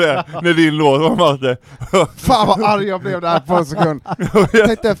kom på det när din låt var Malte. Fan vad arg jag blev där på en sekund. Jag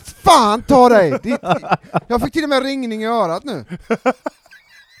tänkte, fan ta dig! Jag fick till och med ringning i örat nu.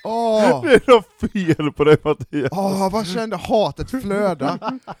 Åh, Det är något fel på dig Mattias. vad kände hatet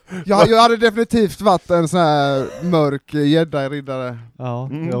flöda. Jag hade definitivt varit en sån här mörk jedi-riddare. Ja,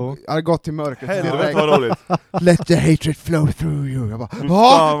 Mm. jo. Jag hade gått till mörkret Helvete direkt. vad roligt. Let the hatred flow through you. Jag bara, Fan,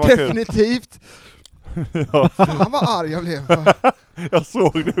 ja, vad kul. definitivt. Ja, Fan vad arg jag blev. jag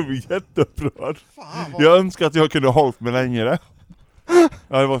såg det och blev jätteupprörd. Fan, vad... Jag önskar att jag kunde ha hållit mig längre.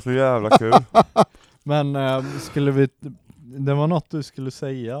 Ja, det var så jävla kul. Men skulle vi... Det var något du skulle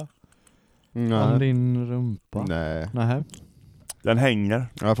säga om Nej. din rumpa. Nej. Nähä. Den hänger.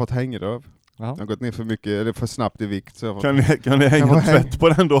 Jag har fått hängröv. Ja. Jag har gått ner för mycket, eller för snabbt i vikt. Så jag har fått... Kan ni hänga Jag tvätt på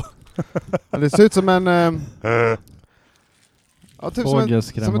den då? Det ser ut som en... Ja, typ som en,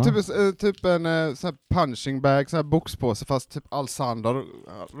 Fågelskrämma. typ en sån här punching bag, sån här boxpåse, fast typ all sand har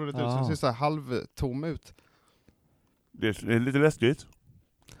rullat ut, så det ser så här halvtom ut. Det är lite läskigt.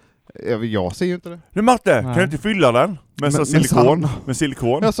 Jag ser ju inte det. Nu Matte, Nej. kan du inte fylla den? Med Men- silikon? men Med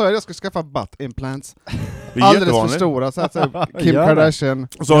silikon? Jag sa att jag ska skaffa butt implants. Det är Alldeles för jättevanligt. stora, så att säga, Kim Gör det. Kardashian.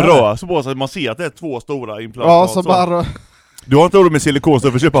 Som rör så på så att man ser att det är 2 stora implantat. Ja, så bara Du har inte råd med silikon så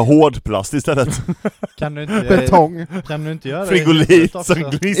du får köpa hårdplast istället. Kan du inte, betong kan du inte göra det i Frigolit huvudet som också?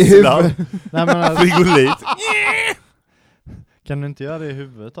 i gnisslar. huvudet. Nej, men alltså, Frigolit. kan du inte göra det i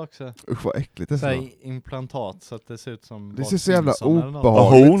huvudet också? Usch vad äckligt det Så ser. här implantat så att det ser ut som... Det Bart ser så jävla Simpson eller något. Och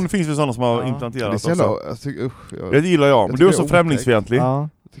obehagligt. horn finns det sådana som har Ja. Det är implanterat så jävla, också. jag tycker, usch. Det gillar jag, men du är tycker så det är främlingsfientlig. Ja.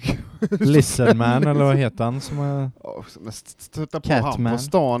 Lizardman eller vad heter han som är... Stötta på Catman. han på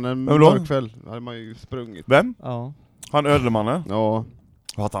stan en Vem då? mörk kväll. Då hade man ju sprungit. Vem? Ja. Han ödlemannen? Ja.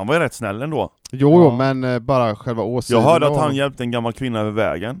 Att han var ju rätt snäll ändå. Jo, Ja. men bara själva åsidan. Jag hörde att han hjälpte en gammal kvinna över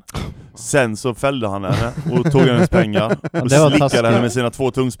vägen. Sen så fällde han henne och tog hennes pengar. Och det var slickade taskigt. henne med sina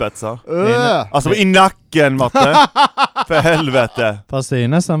 2 tungspetsar. Öh! Alltså i nacken, Matte! För helvete! Fast det är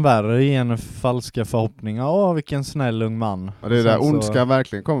nästan värre att ge en falska förhoppningar. Åh, vilken snäll ung man. Ja, det är där Sen så- ondskan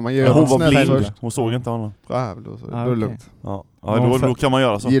verkligen kommer. Man ger Ja, hon var snäll blind. först. Hon såg inte honom. Jävlar, då är det okej. lugnt. Ja, då kan man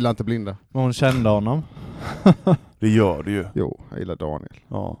göra så. Gillar inte blinda. Men hon kände honom. Det gör det ju. Jo, jag gillar Daniel.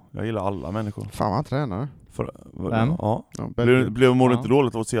 Ja, jag gillar alla människor. Fan vad han tränar. Vem? Ja. Ja, Mår du Ja. inte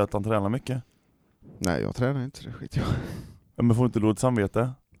dåligt av att se att han tränar mycket? Nej, jag tränar inte. Det skit jag. Ja, men får inte dåligt samvete?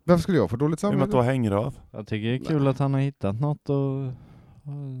 Varför skulle jag få dåligt I och med att samvete? du har hängröv. Jag tycker det är kul att han har hittat något och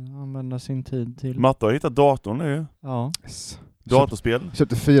använda sin tid till. Matte har hittat datorn nu. Ja. Yes. Datorspel.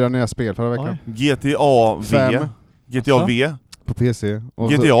 Köpte 4 nya spel förra veckan. Oj. GTA V. 5 GTA V. på PC.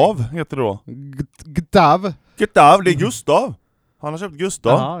 Och så- GTA heter det då. Gtav. GTA, det är Gustav. Han har köpt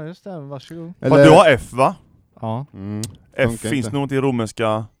Gustav. Ja, just det. Varsågod. För du har F, va? Ja. F Funkar finns inte. nog inte i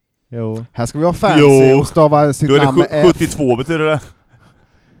romerska. Jo. Här ska vi ha fancy Jo. och stava sitt Då är namn med det F. 72 betyder det.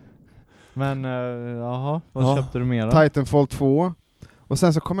 Men, jaha. Vad Ja. köpte du mer då? Titanfall 2. Och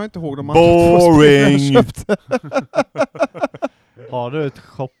sen så kommer jag inte ihåg de andra 2 Boring. spelen jag köpte. Har du ett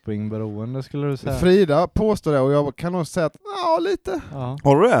shoppingberoende skulle du säga? Frida påstår det och jag kan nog säga att ja, lite. Ja.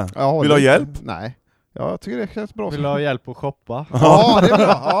 Har du det? Ja, Vill du ha lite. hjälp? Nej. Jag tycker det känns bra. Vill du ha hjälp att shoppa? Ja, det är bra.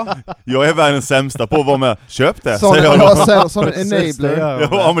 Ja. Jag är världens sämsta på att vara med. Köp det, Som, säger jag då. som en Precis, det enabler. gör jag.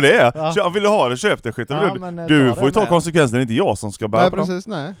 Ja men det är. Ja. Vill du ha det, köp det. Skit. Ja, du men, du ta får ju det ta med. konsekvenserna, det är inte jag som ska bära Nej, på dem. precis,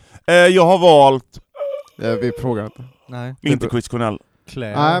 nej. Jag har valt Vi frågar inte. Nej. inte Chris Cornell.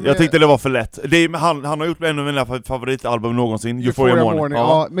 Kläder. Nej, men- Jag tyckte det var för lätt. Han har gjort en av mina favoritalbum någonsin, Euphoria Morning.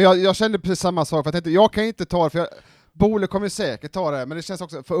 Ja, men jag kände precis samma sak, för jag tänkte, jag kan inte ta det, för Bole kommer säkert ta det, men det känns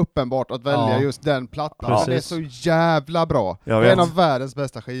också för uppenbart att välja Ja. just den plattan. Precis. Den är så jävla bra. Jag Det är en vet. av världens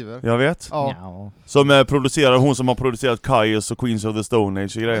bästa skivor. Jag vet. Ja. Ja. Som producerar, hon som har producerat Kyuss och Queens of the Stone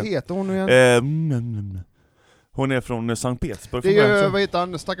Age och Vad grejer. heter hon nu igen? Hon är från Sankt Petersburg. Det från är ju, början. vad heter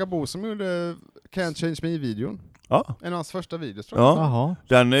han, Stackar Bo som gjorde Can't Change Me-videon. Ja. En av hans första videos tror jag. Ja. Jaha.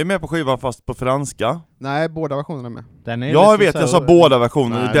 Den är med på skivan fast på franska. Nej, båda versionerna är med. Den är Jag lite vet, så jag här- sa båda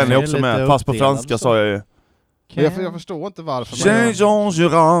versioner, Nej, den den är är också lite med, fast på uppdelad franska så. sa jag ju. Jag förstår inte varför. Men Changeons du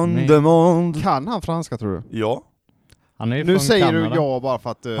de monde. kan han franska tror du? Ja, Han är ju Nu från säger Kanada. du ja bara för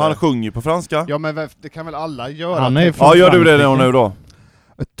att... han sjunger på franska. Ja men det kan väl alla göra? Han är ju från Ja, gör du det Frankrike. nu då?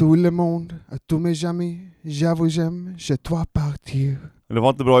 À tout le monde, à tout mes amis, j'avoue j'aime, je dois partir. Det var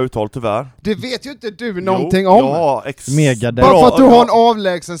inte bra uttal tyvärr. Det vet ju inte du någonting Jo, om! Ja, Megadeth. Bara för att du Bra, har en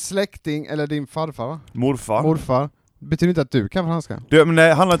avlägsen släkting, eller din farfar va? Morfar. Morfar. Betyder inte att du kan franska. Men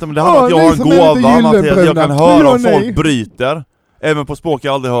det handlar inte om det, handlar om att jag ni har en som är lite gåva, Mattias. Jag gyllenbruna. kan höra om Ja, nej. folk bryter. Även på språk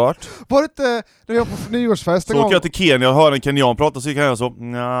jag aldrig hört. Var det inte när jag var på nyårsfest en Så gång? åker jag till Kenya och hör en kenyan prata så kan jag så,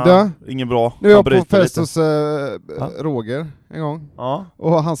 nja, Ja. ingen bra. Nu var Han jag på bryter fest lite. hos Roger en gång. Ja.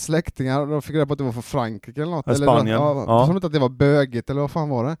 Och hans släktingar, de fick reda på att det var från Frankrike eller något. Ja, eller Spanien. Ja. Ja. De trodde inte att det var bögigt, eller vad fan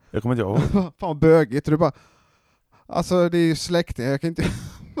var det? Jag kommer inte ihåg. Fan vad bögigt, och du bara... Alltså det är ju släktingar, jag kan inte...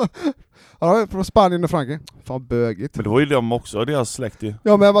 Ja, från Spanien och Frankrike. Fan bögigt. Men det var ju de också, deras släkt ju.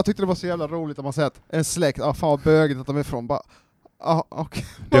 Ja men jag bara tyckte det var så jävla roligt att man säger att en släkt, fan vad bögigt att de är ifrån. Bara, okej.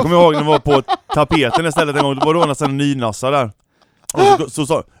 Jag kommer ihåg när de var på tapeten istället en gång, det var då nästan en nynassar där. Och så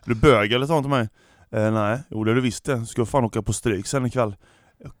sa är du bög eller sånt till mig? Nej, jo det är du visst det. Ska jag fan åka på stryk sen ikväll.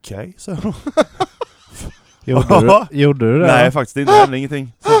 Okej, så Gjorde du det? Nej faktiskt, det hände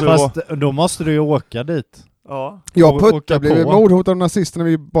ingenting. Så det Fast var, då måste du ju åka dit. ja. Jag Och och Putta åka blev på. mordhotade av nazister när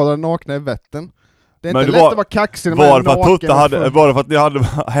vi badade nakna i Vättern. Det är Men inte det lätt var- att vara kaxig när man Var är för att naken Putta och hade, full. bara för att ni hade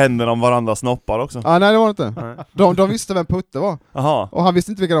händerna om varandras snoppar också. Nej det var det inte. Nej. De visste vem Putte var. Jaha. Och han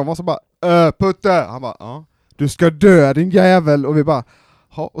visste inte vilka de var, så bara Putte! Han bara ja. Du ska dö din jävel! Och vi bara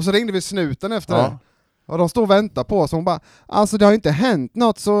ja. Och så ringde vi snuten efter Ja. det. Och de stod och väntade på oss och hon bara alltså det har ju inte hänt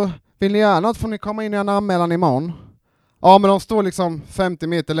något, så vill ni göra något får ni komma in och göra en anmälan imorgon. Ja men de står liksom 50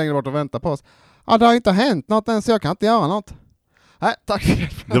 meter längre bort och väntar på oss. Ja det har inte hänt något än så jag kan inte göra något. Nej tack.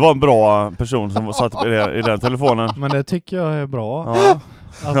 Det var en bra person som satt i den telefonen. Men det tycker jag är bra. Ja. Att,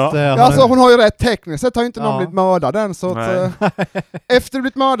 Ja. han Ja, alltså, hon har ju rätt, tekniskt sett har ju inte någon Ja. blivit mördad än, så att, Nej. efter du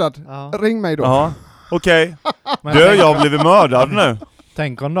blivit mördad, Ja. ring mig då. Ja. Okej. Men Du, jag har blivit mördad nu.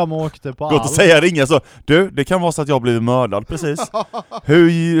 Tänk om de åkte på allt. Låt oss säga ringa så. Du, det kan vara så att jag blivit mördad precis.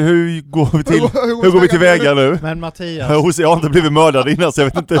 Hur går vi till väga nu? Men Mattias, jag har inte blivit mördad innan så jag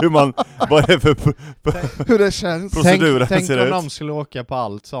vet inte hur man vad är för hur det känns. Proceduren tänk om de skulle åka på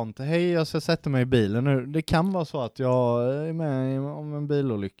allt sånt. Hej, jag ska sätta mig i bilen nu. Det kan vara så att jag är med om en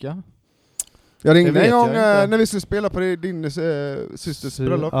bilolycka. Jag ringde en gång när vi skulle spela på din systers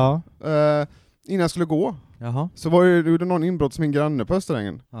bröllop. Ja. Innan jag skulle gå. Jaha. Så var det någon inbrott som min granne på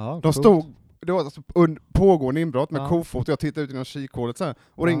Österängen. De stod, det var alltså pågående inbrott med kofot. Jag tittade ut genom kikhålet så här,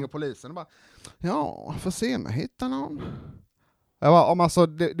 och ringer polisen och bara, ja, får se om jag hittar någon. Jag bara, om alltså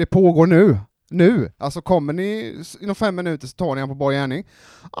det pågår nu. Alltså kommer ni inom 5 minuter så tar ni han på bar gärning.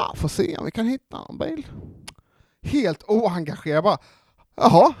 Ja, får se om vi kan hitta en bil. Helt oengagerad bara,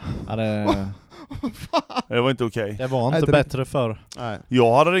 jaha. Ja, det var inte okej. Det var inte bättre förr. Nej.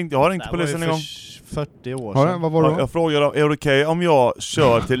 Jag har ringt polisen en gång. 40 år sedan. Vad var det? Jag frågade, är det okej om jag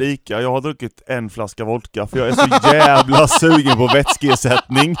kör till Ica? Jag har druckit 1 flaska vodka för jag är så jävla sugen på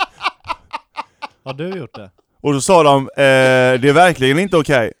vätskeersättning. Har du gjort det? Och då sa de, det är verkligen inte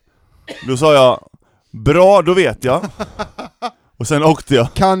okej. Då sa jag, bra, då vet jag. Och sen åkte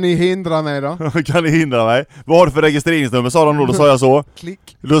jag. Kan ni hindra mig då? Kan ni hindra mig? Vad har du för registreringsnummer? Sa de då sa jag så.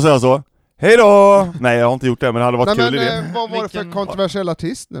 Klick. Då sa jag så. Hej då! Nej, jag har inte gjort det, men det hade varit kul i det. Vad var det för kontroversiell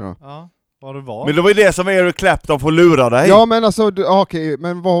artist nu då? Ja, vad det var. Men det var ju det som Eric Clapton får lura dig. Ja, men alltså, okej,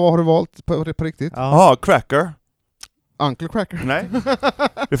 men vad har du valt på riktigt? Jaha, Cracker. Uncle Cracker? Nej,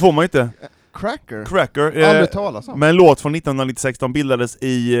 det får man inte. Cracker? Aldrig talas om. Med en låt från 1996, de bildades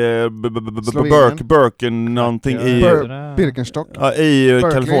i Birken någonting i Birkenstock. Ja, i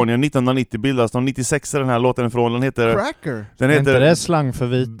Kalifornien. 1990 bildades de. 96 är den här låten ifrån. Den heter Cracker. Den heter inte det slang för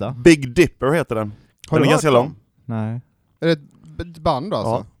vita. Big Dipper heter den. Den är ganska lång. Nej. Är det ett band då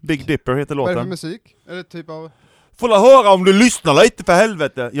alltså? Ja, Big Dipper heter låten. Vad är det för musik? Är det typ av... Får la höra om du lyssnar lite för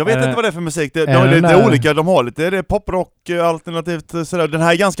helvete. Jag vet inte vad det är för musik. De är lite olika. De har lite, det är poprock alternativt sådär. Den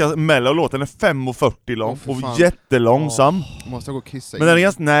här är ganska mellow låt. Den är 5:40 lång och jättelångsam. Måste gå och kissa. Men den är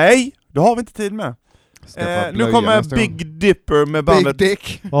ganska, nej, det har vi inte tid med. Nu kommer Big Dipper med bandet Big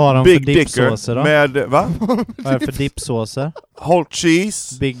Dick. Vad har de för dipsåser då? Med, va? Vad är det för dipsåser? Whole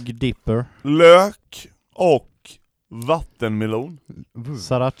cheese, Big Dipper, lök och vattenmelon.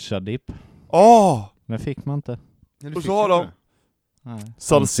 Sriracha dip. Det fick man inte. Och så har de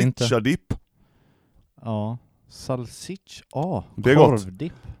salsiccia dip. Ja, salsiccia. Det är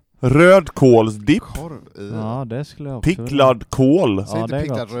korvdipp. Rödkålsdipp. Ja, det skulle jag också. Picklad kål. Så inte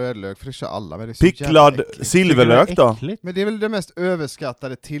picklad rödlök, för det kör alla. Men det är picklad silverlök då. Men det är väl det mest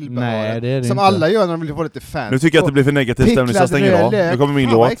överskattade tillbehöret. Nej, som inte. alla gör när de vill få lite fancy. Nu tycker jag att det blir för negativ stämning så jag stänger av. Nu kommer min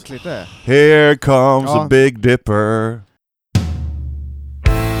låt. Det. Here comes a Big Dipper.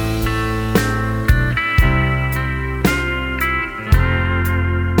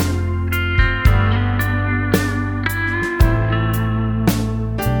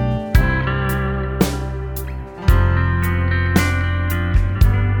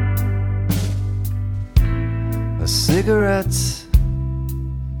 Cigarettes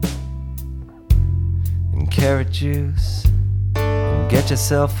and carrot juice, and get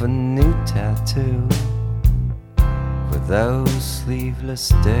yourself a new tattoo for those sleeveless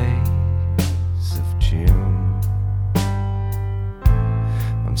days of June.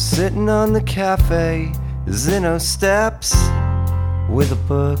 I'm sitting on the cafe Zinno steps with a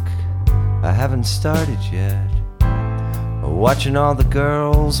book I haven't started yet, watching all the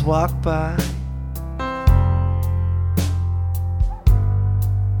girls walk by.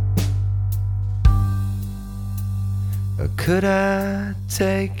 Could I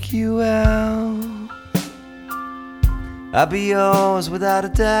take you out? I'd be yours without a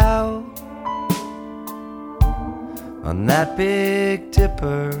doubt on that Big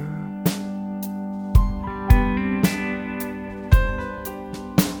Dipper.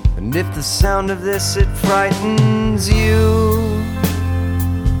 And if the sound of this, it frightens you,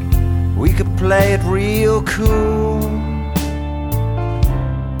 we could play it real cool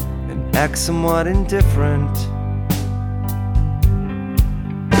and act somewhat indifferent.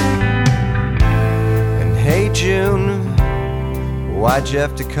 Hey June, why'd you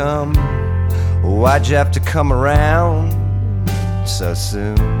have to come? Why'd you have to come around so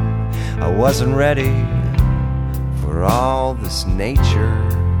soon? I wasn't ready for all this nature.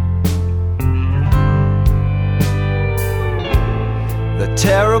 The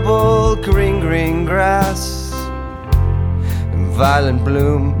terrible green grass and violent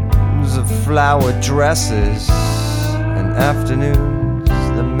blooms of flower dresses and afternoons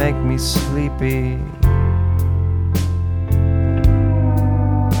that make me sleepy.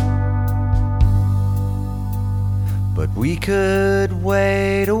 But we could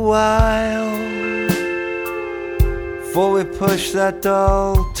wait a while before we push that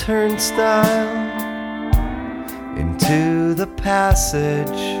dull turnstile into the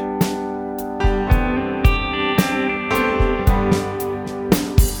passage.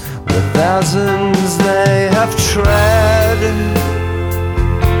 The thousands they have tread,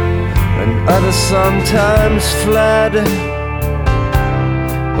 and others sometimes fled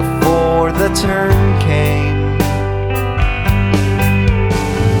before the turn came.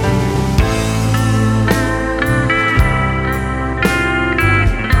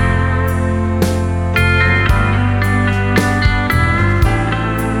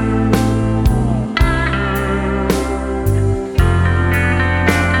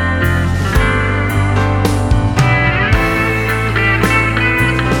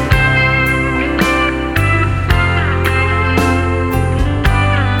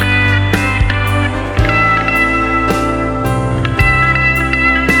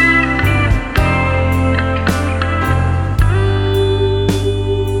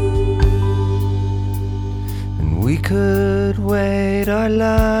 Our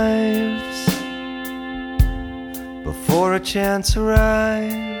lives before a chance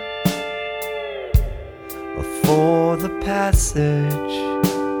arrive, before the passage.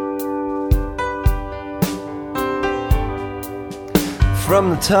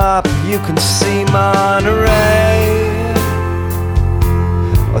 From the top you can see Monterey,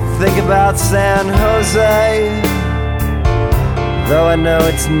 or think about San Jose, though I know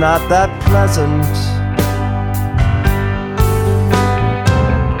it's not that pleasant.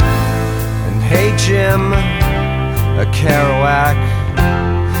 Hey Jim, a Kerouac,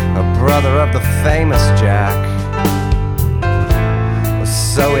 a brother of the famous Jack, or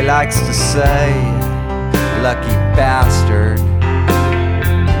so he likes to say, lucky bastard.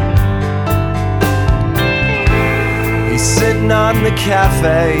 He's sitting on the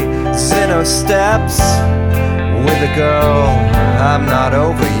cafe Zeno steps with a girl I'm not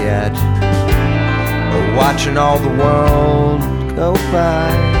over yet, or watching all the world go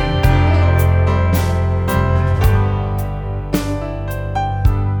by.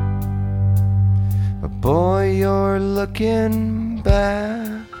 Boy, you're looking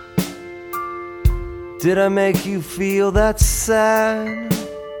back. Did I make you feel that sad?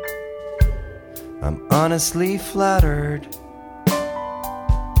 I'm honestly flattered.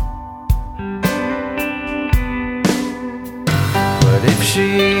 But if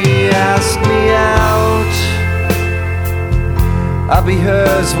she asked me out, I'll be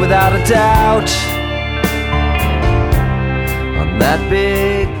hers without a doubt. On that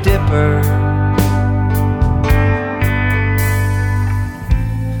Big Dipper,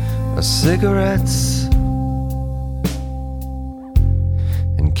 cigarettes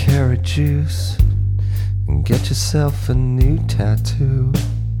and carrot juice, and get yourself a new tattoo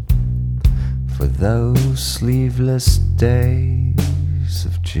for those sleeveless days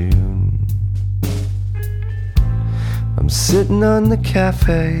of June. I'm sitting on the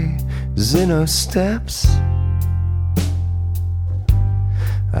cafe Zeno steps.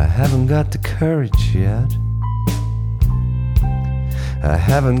 I haven't got the courage yet. I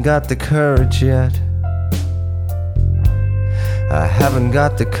haven't got the courage yet. I haven't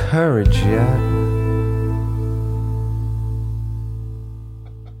got the courage yet.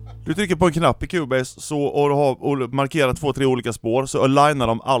 Du trycker på en knapp i Cubase så, och markerar 2-3 olika spår, så alignar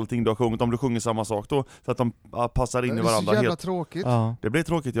de allting du har sjungit, om du sjunger samma sak då, så att de passar in i varandra. Det är så jävla tråkigt. Ja. Det blir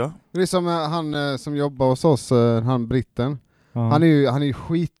tråkigt, ja. Det är som han som jobbar hos oss, han britten. Ja. Han är ju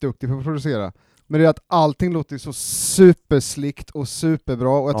skitduktig för att producera. Men det är att allting låter så superslickt och superbra,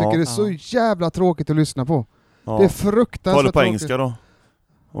 och jag tycker det är så jävla tråkigt att lyssna på. Ja. Det är fruktansvärt tråkigt. Ta det på engelska då,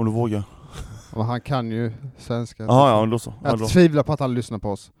 om du vågar. Och han kan ju svenska. Ja, då så. Jag tvivlar på att han lyssnar på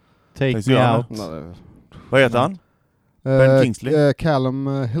oss. Take me out. Vad heter han? Ben Kingsley?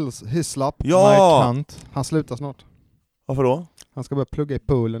 Callum Hislop. Ja! Han slutar snart. Varför då? Han ska börja plugga i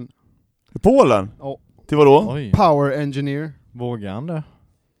Polen. I Polen? Ja. Till vad då? Oj. Power engineer. Vågar han det?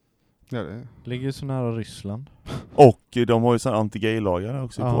 Ja, det ligger ju så nära Ryssland. Och de har ju sån anti-gay-lagar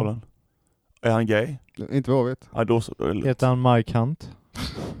också i Polen. Är han gay? Inte vad jag vet. Ja, då heter han Mike Hunt?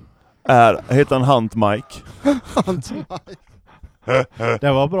 Heter han Hunt Mike? Hunt Mike.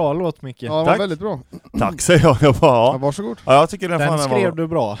 Det var bra låt, Micke. Ja, det var väldigt bra. Tack, säger jag bara. Ja, varsågod. Ja, jag tycker den skrev du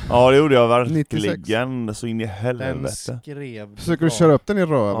bra. Ja, det gjorde jag verkligen. 96. Så in i helvete. Den skrev Försöker du köra upp den i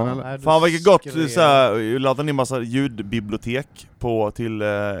röven eller? Fan, vilket gott. Såhär, laddade ner massa ljudbibliotek på till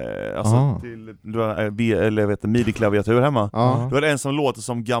till eller vet MIDI-klaviatur hemma. Det var en som låter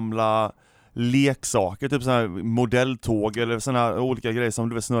som gamla leksaker, typ såna här modelltåg eller såna här olika grejer som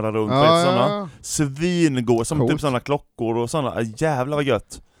du vill snurra runt. Såna svingå som typ såna klockor och såna. Jävlar vad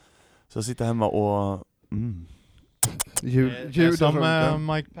gött. Så jag sitter hemma och ljud som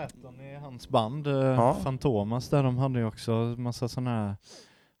Mike Patton i hans band Fantomas där, de hade ju också massa såna här,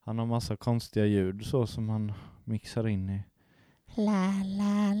 han har massa konstiga ljud så som han mixar in i la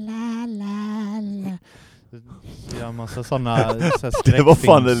la la la la. Ja, massa såna det var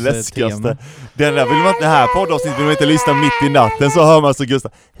fan det läskigaste. Den där vill man inte här på oss, vill man inte lyssna mitt i natten så hör man så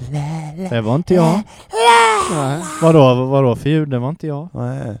Gustav. Det var inte jag. Nej. Vadå för ljud? Det var inte jag.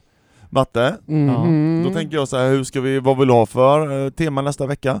 Nej. Matte, då tänker jag så här, vad vill du ha för tema nästa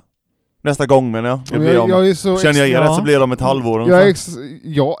vecka? Nästa gång menar jag. Känner jag er rätt så blir det om ett halvår. Jag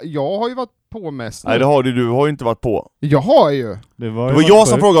har ju varit på mest. Nej, det har du har ju inte varit på. Jag har ju. Det var jag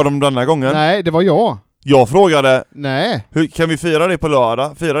som frågade om den här gången. Nej, det var jag. Jag frågade, nej. Hur kan vi fira det på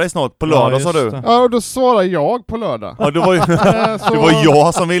lördag? Fira det snart på lördag sa du. Ja, och då svarade jag på lördag. Ja, det var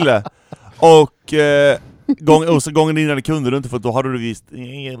jag som ville. Och gången innan kunde du inte, för då hade du visst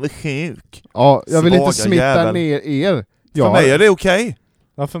jag var sjuk. Ja, jag vill inte smitta ner er. För mig är det okej.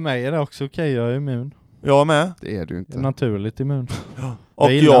 Ja, för mig är det också okej. Jag är immun. Jag med. Det är du inte. Naturligt immun. Och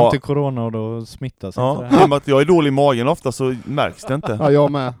jag gillar inte corona och då smittas inte det. I och med att jag är dålig i magen ofta så märks det inte. Ja,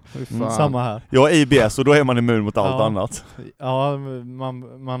 jag med. Samma här. Jag har IBS och då är man immun mot allt annat. Ja,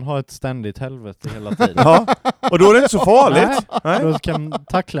 man har ett ständigt helvete hela tiden. Ja, och då är det inte så farligt. Nej. Då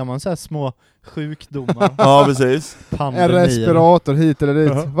tacklar man så här små sjukdomar. Ja, precis. Pandemier. En respirator hit eller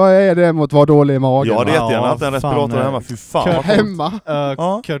dit. Vad är det mot att vara dålig i magen? Ja, det är jättegärna att en respirator hemma. Fy fan. Kurt hemma.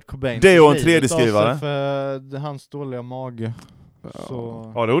 Kurt Cobain. Det är ju en 3D-skrivare. För hans dåliga mage.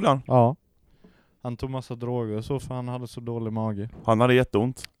 Så... Ja, det gjorde han. Ja. Han tog massa droger så för han hade så dålig mage. Han hade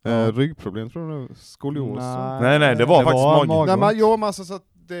jätteont. Ryggproblem tror du? Skolios? Nej, det var faktiskt magen. Nej, men så att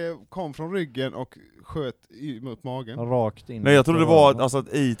det kom från ryggen och sköt mot magen. Rakt in. Nej, jag trodde det var alltså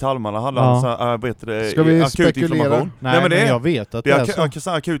att i tarmarna hade han så här, ska vi akut spekulera? inflammation. Nej, men jag vet att det är så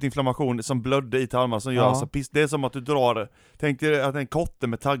akut inflammation som blödde i tarmarna som gör alltså det är som att du drar, tänk dig att en kotte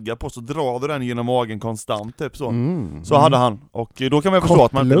med taggar på, så drar du den genom magen konstant typ så. Så hade han, och då kan man förstå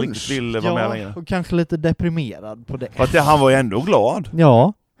att man inte vill vara med längre. Och kanske lite deprimerad på det. För att han var ju ändå glad.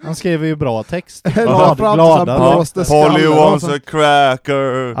 Ja. Han skrev ju bra text. Glada. Polly wants a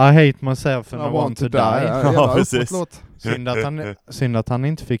cracker. I hate myself and I want to die. Ja, precis. Synd att han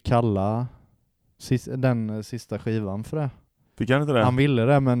inte fick kalla den sista skivan för det. Fick han inte det? Han ville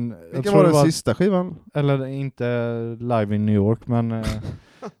det, men... Vilken var den sista skivan? Eller inte Live in New York, men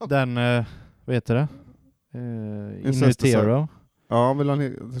den, vad heter det? In Utero. Ja,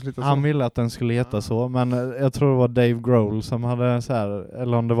 han ville att den skulle heta så, men jag tror det var Dave Grohl som hade så här,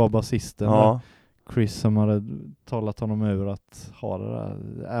 eller om det var basisten Chris som hade talat honom ur att ha det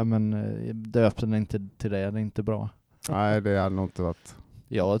där. Men döp den inte till det är inte bra. Nej, det hade nog inte varit.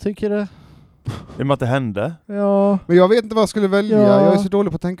 Jag tycker det. I och med att det hände. Ja. Men jag vet inte vad jag skulle välja. Jag är så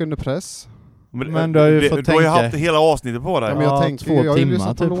dålig på att tänka under press. Men du har ju fått du har ju haft hela avsnittet på dig. Ja, men jag tänker 2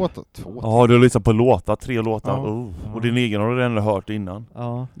 timmar typ. Ja, du har lyssnat på låtar, 3 låtar. Och din egen har du redan hört innan.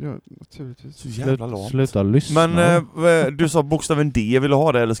 Ja, naturligtvis. Så jävla långt. Sluta lyssna. Men du sa bokstaven D, vill du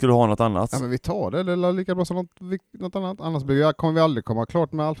ha det eller skulle du ha något annat? Ja, men vi tar det, eller lika bra som något annat. Annars kommer vi aldrig komma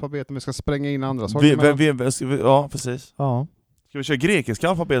klart med alfabeten. Vi ska spränga in andra saker. Ja, precis. Ja. Ska vi köra grekiska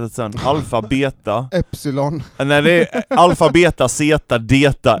alfabetet sen? Alfa, beta. Epsilon. Nej, det är alfa, beta, zeta,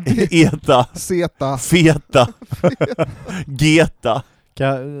 deta, eta. Zeta. Feta. Geta.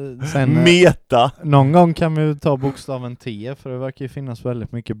 Sen, meta. Någon gång kan vi ta bokstaven T, för det verkar ju finnas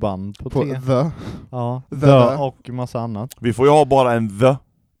väldigt mycket band på T. The. Ja, the och massa annat. Vi får ju ha bara en the.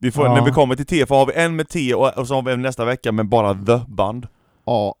 Vi får, när vi kommer till T, för har vi en med T och så har vi en nästa vecka med bara the-band.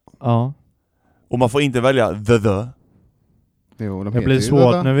 Ja. Och man får inte välja the. Jo, det blir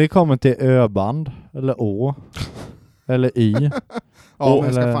svårt när vi kommer till ö-band, eller å, eller y. Men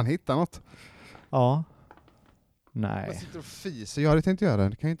jag ska fan hitta något. Ja. Nej. Jag sitter och fiser, jag hade tänkt göra det,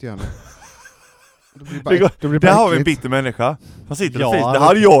 det kan jag inte göra det har vi en bitter människa. Han sitter och fiser, det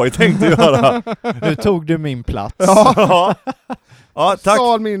hade jag ju tänkt göra. Nu tog du min plats. Ja, tack.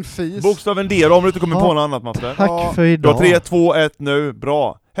 Stal min fis. Bokstaven D då, om du inte kommer på något annat, Matte. Tack för idag. Då 3, 2, 1 nu,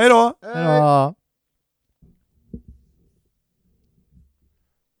 bra. Hej då! Ja.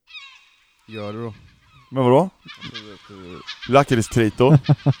 Gör du då? Men vadå? Lakritskritor.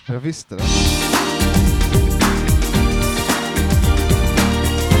 Jag visste det.